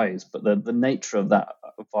oppressive ways, but the nature of that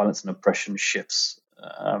violence and oppression shifts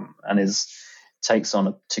and takes on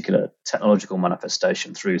a particular technological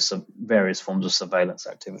manifestation through some various forms of surveillance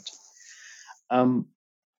activity.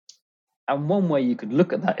 And one way you could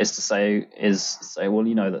look at that is to say, well,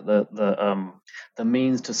 that the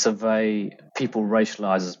means to survey people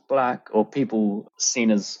racialized as black, or people seen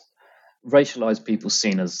as racialized people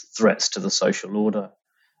seen as threats to the social order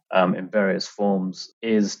in various forms,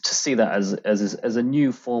 is to see that as a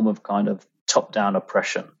new form of kind of top-down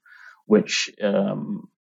oppression, which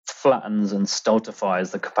flattens and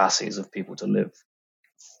stultifies the capacities of people to live.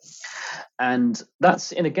 And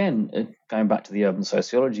that's, and again, going back to the urban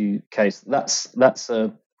sociology case, that's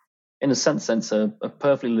in a sense a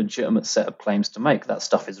perfectly legitimate set of claims to make. That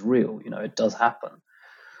stuff is real, it does happen.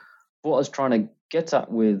 What I was trying to get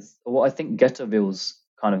at with, what I think Ghettoville's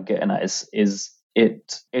kind of getting at is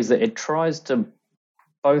that it tries to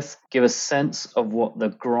both give a sense of what the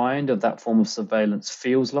grind of that form of surveillance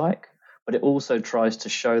feels like, but it also tries to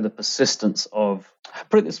show the persistence of,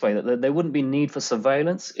 put it this way, that there wouldn't be need for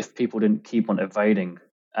surveillance if people didn't keep on evading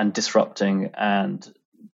and disrupting and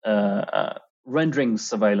rendering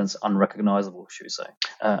surveillance unrecognizable, should we say,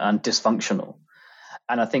 and dysfunctional.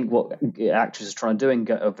 And I think what actors are trying to do in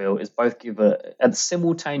Ghettoville is both give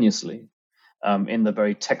simultaneously, in the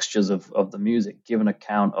very textures of the music, give an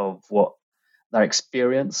account of what their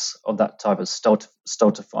experience of that type of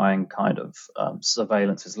stultifying kind of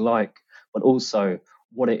surveillance is like, but also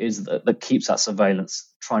what it is that keeps that surveillance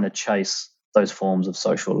trying to chase those forms of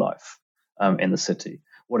social life in the city.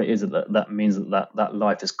 What it is that means that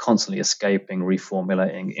life is constantly escaping,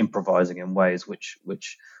 reformulating, improvising in ways which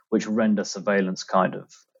render surveillance kind of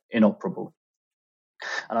inoperable.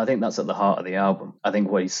 And I think that's at the heart of the album. I think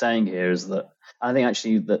what he's saying here is that, I think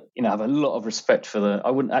actually that, I have a lot of respect for a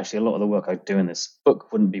lot of the work I do in this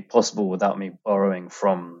book wouldn't be possible without me borrowing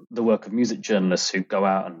from the work of music journalists who go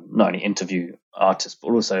out and not only interview artists,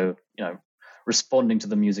 but also, responding to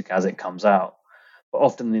the music as it comes out. But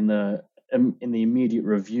often in the immediate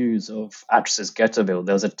reviews of Actresses Ghettoville,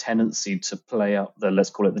 there's a tendency to play up let's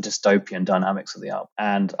call it the dystopian dynamics of the album.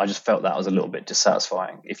 And I just felt that was a little bit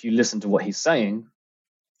dissatisfying. If you listen to what he's saying,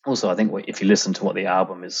 also, I think if you listen to what the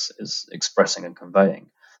album is expressing and conveying,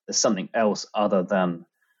 there's something else other than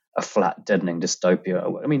a flat, deadening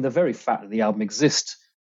dystopia. I mean, the very fact that the album exists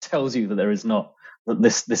tells you that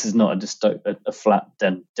this is not a flat,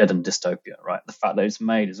 deadened dystopia, right? The fact that it's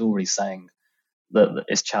made is already saying that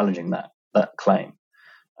it's challenging that claim.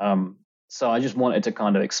 So I just wanted to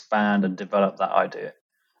kind of expand and develop that idea.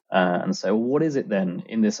 And say, well, what is it then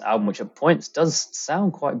in this album, which at points does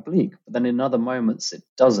sound quite bleak, but then in other moments it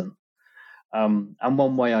doesn't. And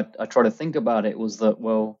one way I try to think about it was that,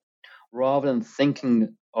 well, rather than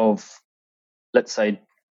thinking of, let's say,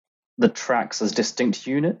 the tracks as distinct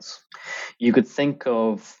units, you could think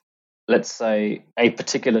of, let's say, a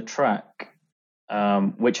particular track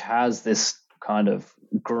which has this kind of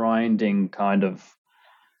grinding, kind of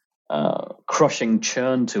crushing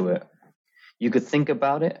churn to it. You could think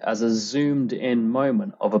about it as a zoomed-in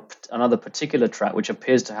moment of another particular track, which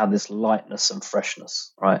appears to have this lightness and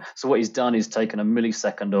freshness, right? So what he's done is taken a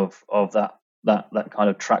millisecond of that kind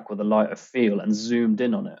of track with a lighter feel and zoomed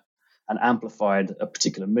in on it and amplified a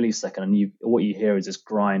particular millisecond. And what you hear is this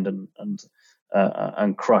grind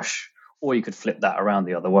and crush. Or you could flip that around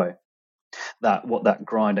the other way. That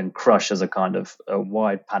grind and crush as a kind of a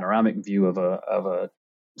wide panoramic view of a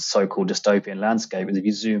so-called dystopian landscape is if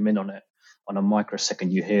you zoom in on it. On a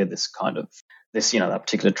microsecond, you hear this kind of that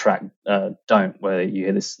particular track, where you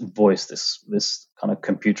hear this voice, this kind of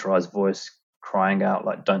computerized voice crying out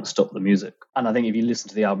like, "Don't stop the music." And I think if you listen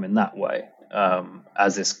to the album in that way,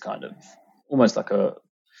 as this kind of almost like a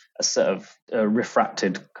set of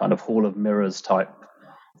refracted kind of hall of mirrors type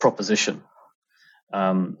proposition,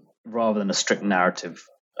 rather than a strict narrative,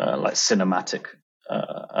 like cinematic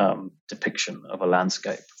depiction of a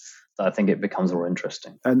landscape. I think it becomes more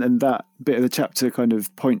interesting. And that bit of the chapter kind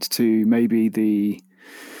of points to maybe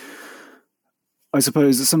I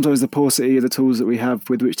suppose sometimes the paucity of the tools that we have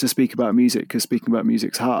with which to speak about music, because speaking about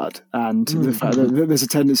music's hard, and the fact that there's a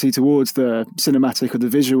tendency towards the cinematic or the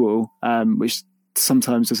visual, which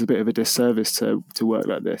sometimes does a bit of a disservice to work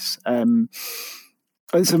like this. And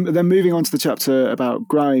so then moving on to the chapter about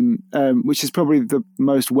grime, which is probably the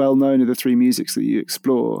most well-known of the three musics that you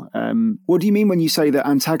explore. What do you mean when you say that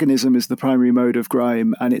antagonism is the primary mode of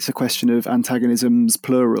grime and it's a question of antagonisms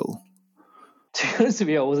plural? To be honest with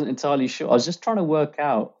you, I wasn't entirely sure. I was just trying to work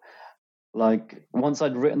out, like, once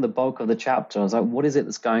I'd written the bulk of the chapter, I was like, what is it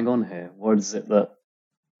that's going on here? What is it that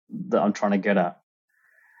I'm trying to get at?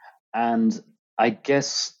 And I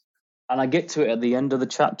guess, and I get to it at the end of the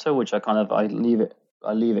chapter, which I leave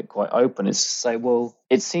it quite open, is to say, well,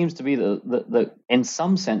 it seems to be that in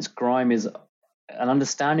some sense, an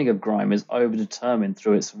understanding of grime is overdetermined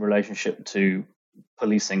through its relationship to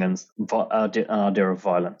policing and an idea of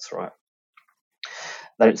violence, right?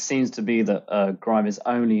 That it seems to be that grime is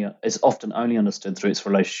often only understood through its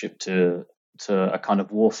relationship to a kind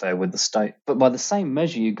of warfare with the state. But by the same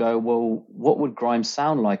measure, you go, well, what would grime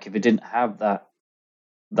sound like if it didn't have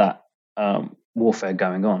that warfare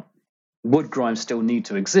going on? Would grime still need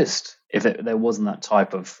to exist if there wasn't that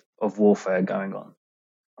type of warfare going on,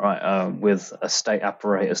 right? With a state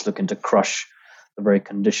apparatus looking to crush the very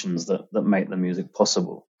conditions that make the music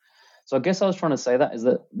possible. So I guess I was trying to say that is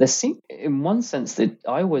that in one sense, that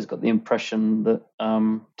I always got the impression that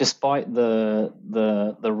despite the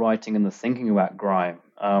writing and the thinking about grime,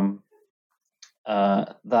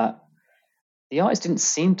 that the artist didn't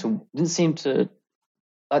seem to.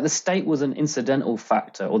 Like the state was an incidental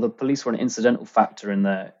factor, or the police were an incidental factor in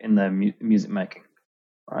their music making,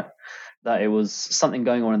 right? That it was something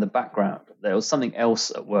going on in the background. There was something else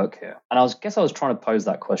at work here, and I was trying to pose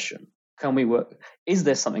that question: can we work? Is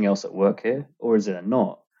there something else at work here, or is there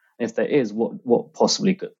not? And if there is, what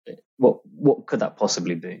could that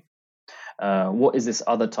possibly be? What is this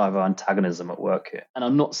other type of antagonism at work here? And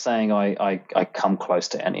I'm not saying I come close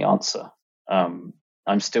to any answer.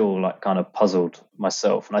 I'm still like kind of puzzled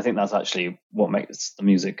myself. And I think that's actually what makes the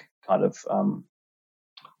music kind of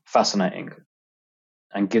fascinating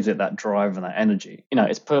and gives it that drive and that energy.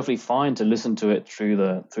 It's perfectly fine to listen to it through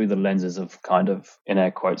the lenses of kind of, in air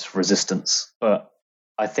quotes, resistance. But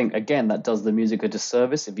I think, again, that does the music a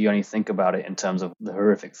disservice if you only think about it in terms of the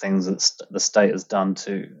horrific things that the state has done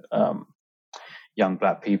to, young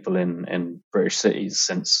black people in British cities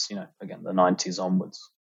since, again, the 90s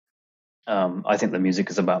onwards. I think the music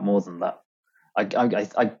is about more than that.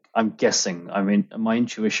 I'm guessing. I mean, my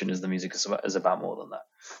intuition is the music is about more than that.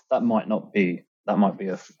 That might be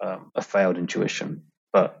a failed intuition,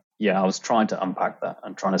 but yeah, I was trying to unpack that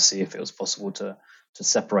and trying to see if it was possible to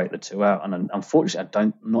separate the two out. And unfortunately,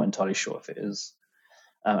 I'm not entirely sure if it is.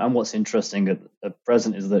 And what's interesting at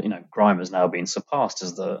present is that grime has now been surpassed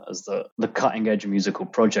as the cutting edge musical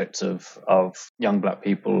project of young black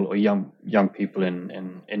people or young people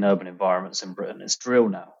in urban environments in Britain. It's drill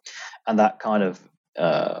now, and that kind of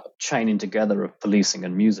chaining together of policing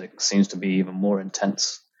and music seems to be even more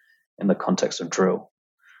intense in the context of drill,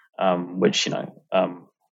 which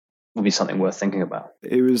would be something worth thinking about.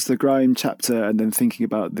 It was the grime chapter, and then thinking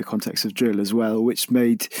about the context of drill as well, which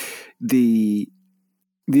made the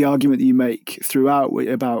argument that you make throughout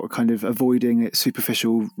about kind of avoiding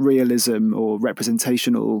superficial realism or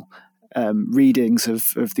representational readings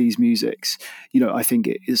of these musics. I think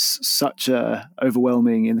it is such a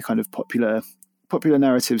overwhelming in the kind of popular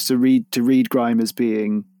narratives to read grime as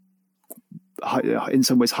being in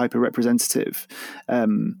some ways hyper representative.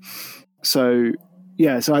 So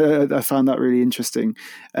I found that really interesting.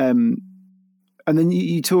 And then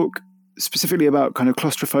you talk specifically about kind of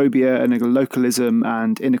claustrophobia and localism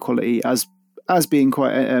and inequality as being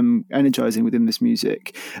quite energizing within this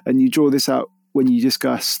music, and you draw this out when you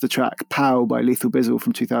discuss the track "Pow" by Lethal Bizzle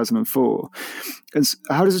from 2004. And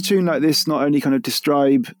how does a tune like this not only kind of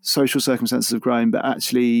describe social circumstances of grime, but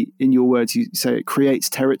actually, in your words, you say it creates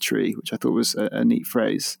territory, which I thought was a neat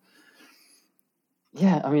phrase.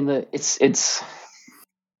 Yeah, I mean,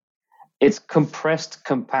 it's compressed,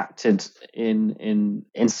 compacted in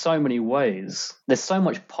so many ways. There's so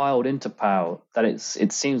much piled into Pow that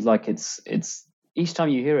it seems like it's each time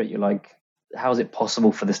you hear it, you're like, how is it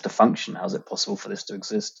possible for this to function? How is it possible for this to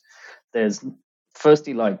exist? There's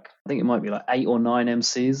firstly, I think it might be 8 or 9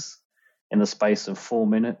 MCs in the space of 4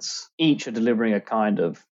 minutes. Each are delivering a kind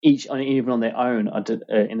of, even on their own,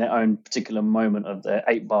 in their own particular moment of their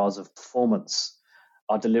 8 bars of performance,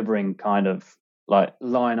 are delivering kind of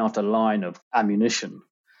line after line of ammunition,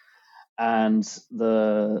 and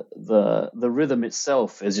the rhythm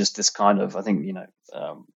itself is just this kind of, I think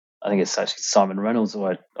it's actually Simon Reynolds who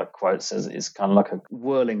I quote says it's kind of like a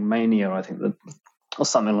whirling mania, I think, or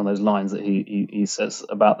something along those lines, that he says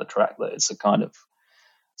about the track, that it's a kind of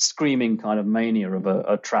screaming kind of mania of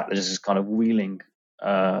a track that is just kind of wheeling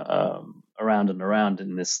around and around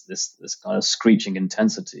in this kind of screeching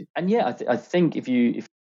intensity. And yeah, I think if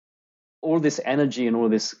all this energy and all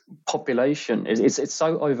this population it's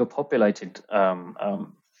so overpopulated,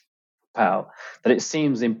 Pow, that it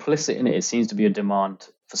seems implicit in it. It seems to be a demand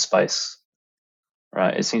for space,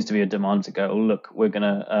 right? It seems to be a demand to go, oh, look, we're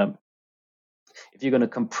gonna if you're going to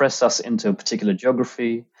compress us into a particular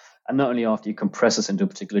geography, and not only after you compress us into a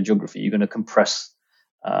particular geography, you're going to compress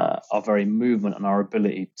our very movement and our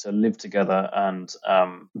ability to live together and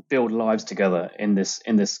build lives together in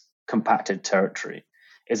this compacted territory.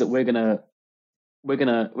 Is that we're gonna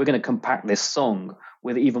compact this song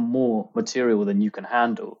with even more material than you can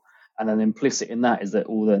handle, and then implicit in that is that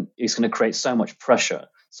it's going to create so much pressure,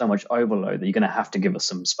 so much overload, that you're going to have to give us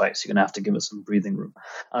some space. You're going to have to give us some breathing room.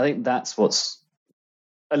 I think that's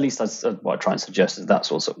at least that's what I try and suggest, is that's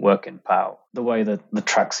what's at work in Pow. The way that the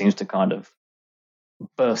track seems to kind of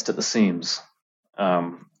burst at the seams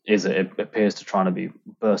is that it appears to try to be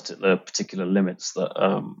burst at the particular limits that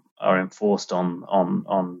are enforced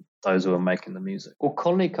on those who are making the music. Well,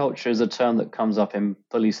 colony culture is a term that comes up in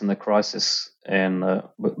Policing the Crisis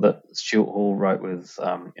that Stuart Hall wrote with,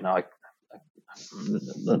 the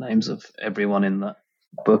names of everyone in that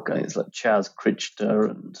book. It's like Chas Crichter,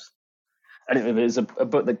 and anyway, it's a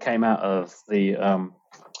book that came out of an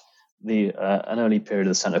early period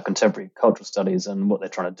of the Centre of Contemporary Cultural Studies, and what they're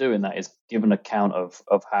trying to do in that is give an account of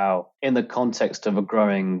how, in the context of a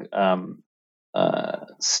growing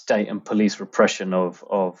state and police repression of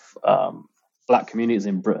black communities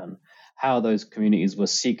in Britain, how those communities were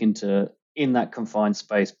seeking to, in that confined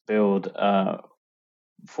space, build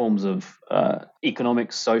forms of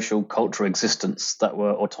economic, social, cultural existence that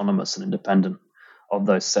were autonomous and independent of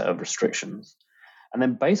those set of restrictions. And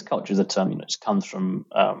then base culture is a term which comes from,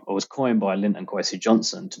 or was coined by Linton Kwesi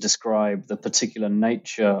Johnson to describe the particular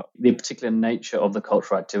nature of the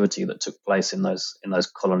cultural activity that took place in those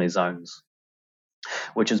colony zones,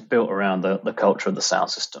 which is built around the culture of the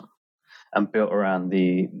sound system, and built around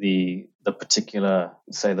the particular,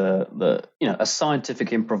 say, a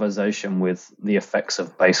scientific improvisation with the effects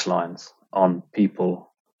of bass lines on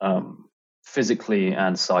people physically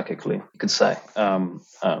and psychically, you could say,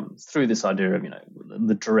 through this idea of,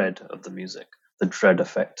 the dread of the music, the dread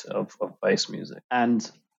effect of bass music. And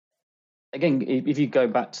again, if you go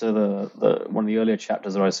back to the one of the earlier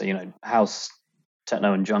chapters where I say, house,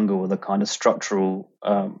 techno, and jungle were the kind of structural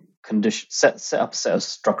conditions, set up a set of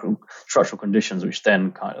structural conditions, which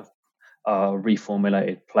then kind of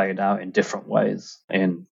reformulated, played out in different ways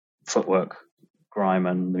in footwork, grime,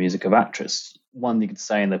 and the music of Actress. One you could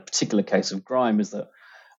say in the particular case of grime is that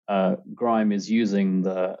grime is using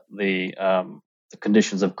the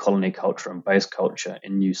conditions of colony culture and bass culture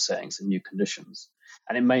in new settings and new conditions.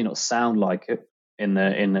 And it may not sound like it in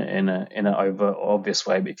an overt or obvious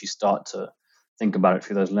way, but if you start to think about it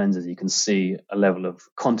through those lenses, you can see a level of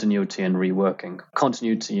continuity and reworking,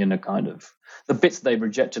 continuity in a kind of the bits they've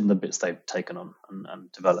rejected and the bits they've taken on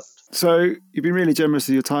and developed. So you've been really generous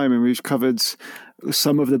with your time, and we've covered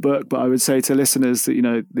some of the book, but I would say to listeners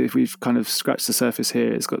that, if we've kind of scratched the surface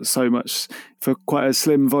here, it's got so much, for quite a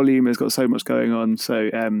slim volume, it's got so much going on. So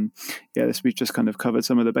we've just kind of covered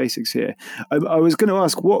some of the basics here. I was going to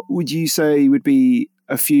ask, what would you say would be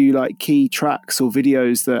a few like key tracks or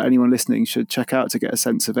videos that anyone listening should check out to get a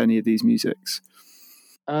sense of any of these musics?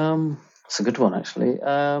 That's a good one, actually.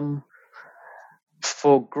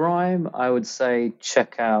 For grime, I would say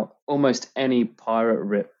check out almost any pirate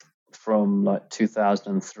rip from like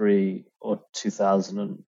 2003 or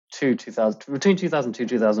 2002, between 2002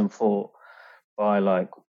 2004 by like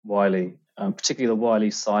Wiley, particularly the Wiley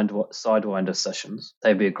Sidewinder sessions.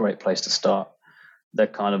 They'd be a great place to start. They're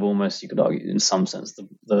kind of almost, you could argue, in some sense,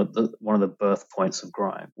 the one of the birth points of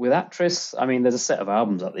grime. With Actress, I mean, there's a set of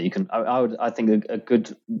albums out there you can. I think a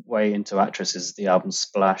good way into Actress is the album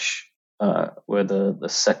Splash, where the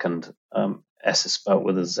second S is spelled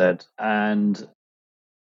with a Z. And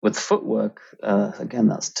with Footwork, again,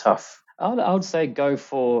 that's tough. I would say go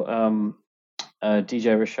for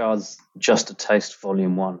DJ Richard's Just a Taste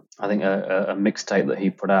Volume 1. I think a mixtape that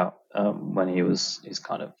he put out when he's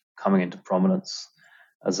kind of coming into prominence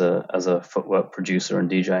as a footwork producer and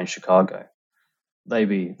DJ in Chicago. They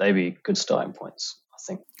be good starting points, I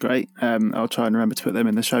think. Great. I'll try and remember to put them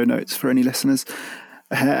in the show notes for any listeners.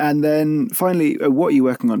 And then finally, what are you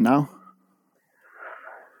working on now?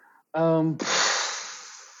 Don't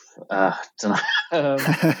know.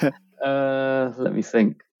 Let me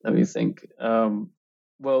think.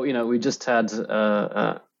 Well, we just had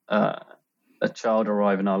a child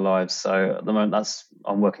arrive in our lives, so at the moment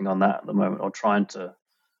I'm working on that at the moment, or trying to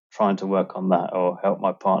work on that, or help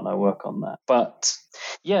my partner work on that. But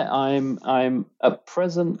yeah, I'm at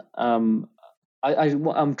present. I'm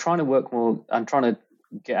trying to work more. I'm trying to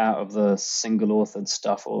get out of the single authored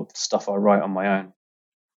stuff or stuff I write on my own.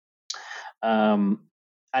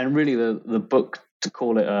 And really, the book, to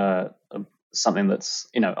call it something that's,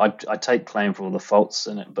 I take claim for all the faults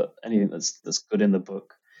in it, but anything that's good in the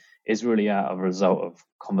book is really out of a result of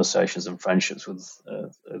conversations and friendships with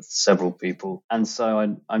several people. And so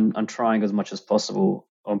I'm trying as much as possible.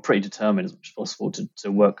 I'm pretty determined as much as possible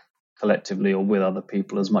to work collectively or with other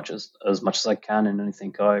people as much as I can in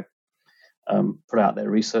anything I put out there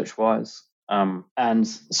research wise. And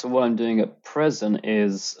so what I'm doing at present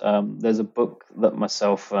is there's a book that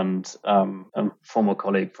myself and a former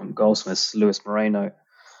colleague from Goldsmiths, Luis Moreno,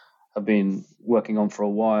 have been working on for a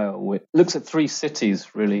while. Which looks at three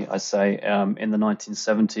cities, really, I say, in the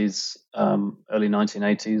 1970s, early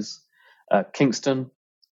 1980s, Kingston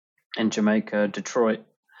in Jamaica, Detroit,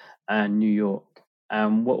 and New York.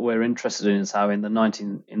 And what we're interested in is how there's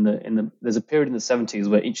a period in the 70s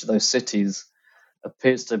where each of those cities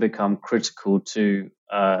appears to become critical to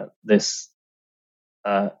this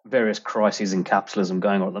various crises in capitalism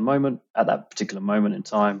going on at the moment, at that particular moment in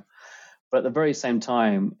time. But at the very same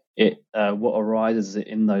time, what arises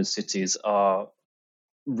in those cities are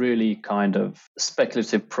really kind of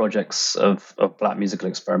speculative projects of black musical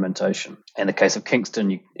experimentation. In the case of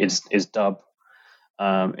Kingston, is dub.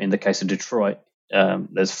 In the case of Detroit,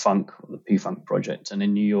 there's funk, the P-Funk project. And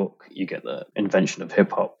in New York, you get the invention of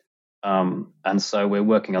hip-hop. And so we're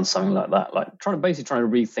working on something like that, like trying to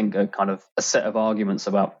rethink a set of arguments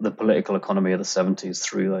about the political economy of the 70s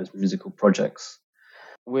through those musical projects.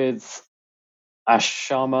 With Ash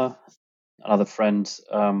Sharma, another friend,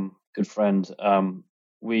 good friend, a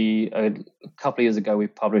couple of years ago we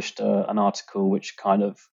published an article which kind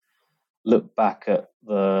of looked back at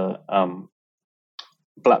the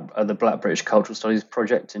Black British Cultural Studies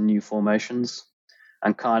project in new formations,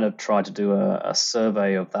 and kind of tried to do a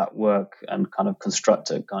survey of that work and kind of construct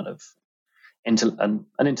a kind of an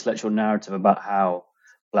intellectual narrative about how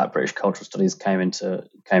Black British Cultural Studies came into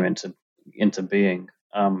being.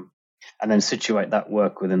 and then situate that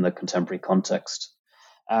work within the contemporary context.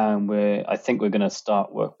 And I think we're going to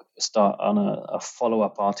start on a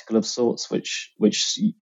follow-up article of sorts, which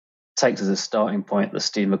takes as a starting point the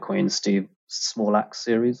Steve McQueen, Steve Small Axe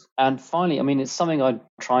series. And finally, I mean, it's something I'm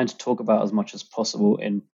trying to talk about as much as possible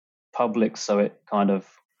in public, so it kind of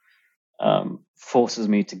forces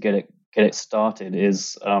me to get it started.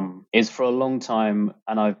 Is for a long time,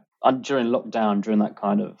 and during lockdown, during that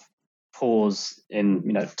kind of pause in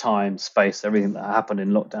time, space, everything that happened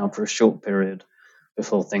in lockdown for a short period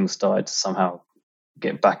before things started to somehow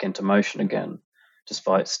get back into motion again,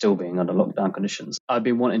 despite still being under lockdown conditions. I've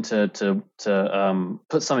been wanting to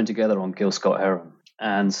put something together on Gil Scott-Heron,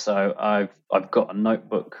 and so I've got a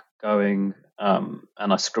notebook going, and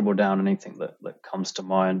I scribble down anything that comes to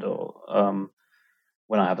mind, or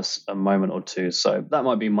when I have a moment or two. So that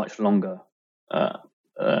might be much longer,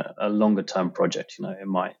 a longer term project. It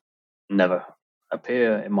might never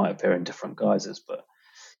appear. It might appear in different guises, but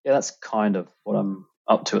yeah, that's kind of what I'm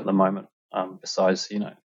up to at the moment. Besides,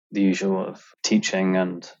 the usual of teaching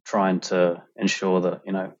and trying to ensure that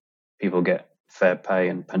people get fair pay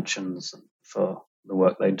and pensions for the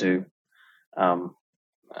work they do,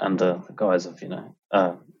 under the guise of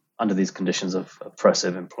under these conditions of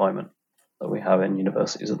oppressive employment that we have in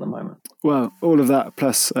universities at the moment. Well, all of that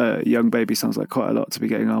plus young baby sounds like quite a lot to be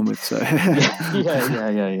getting on with. So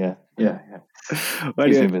yeah. Well,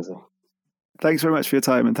 yeah. Busy. Thanks very much for your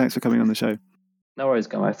time, and thanks for coming on the show. No worries,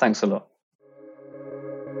 Gamo. Thanks a lot.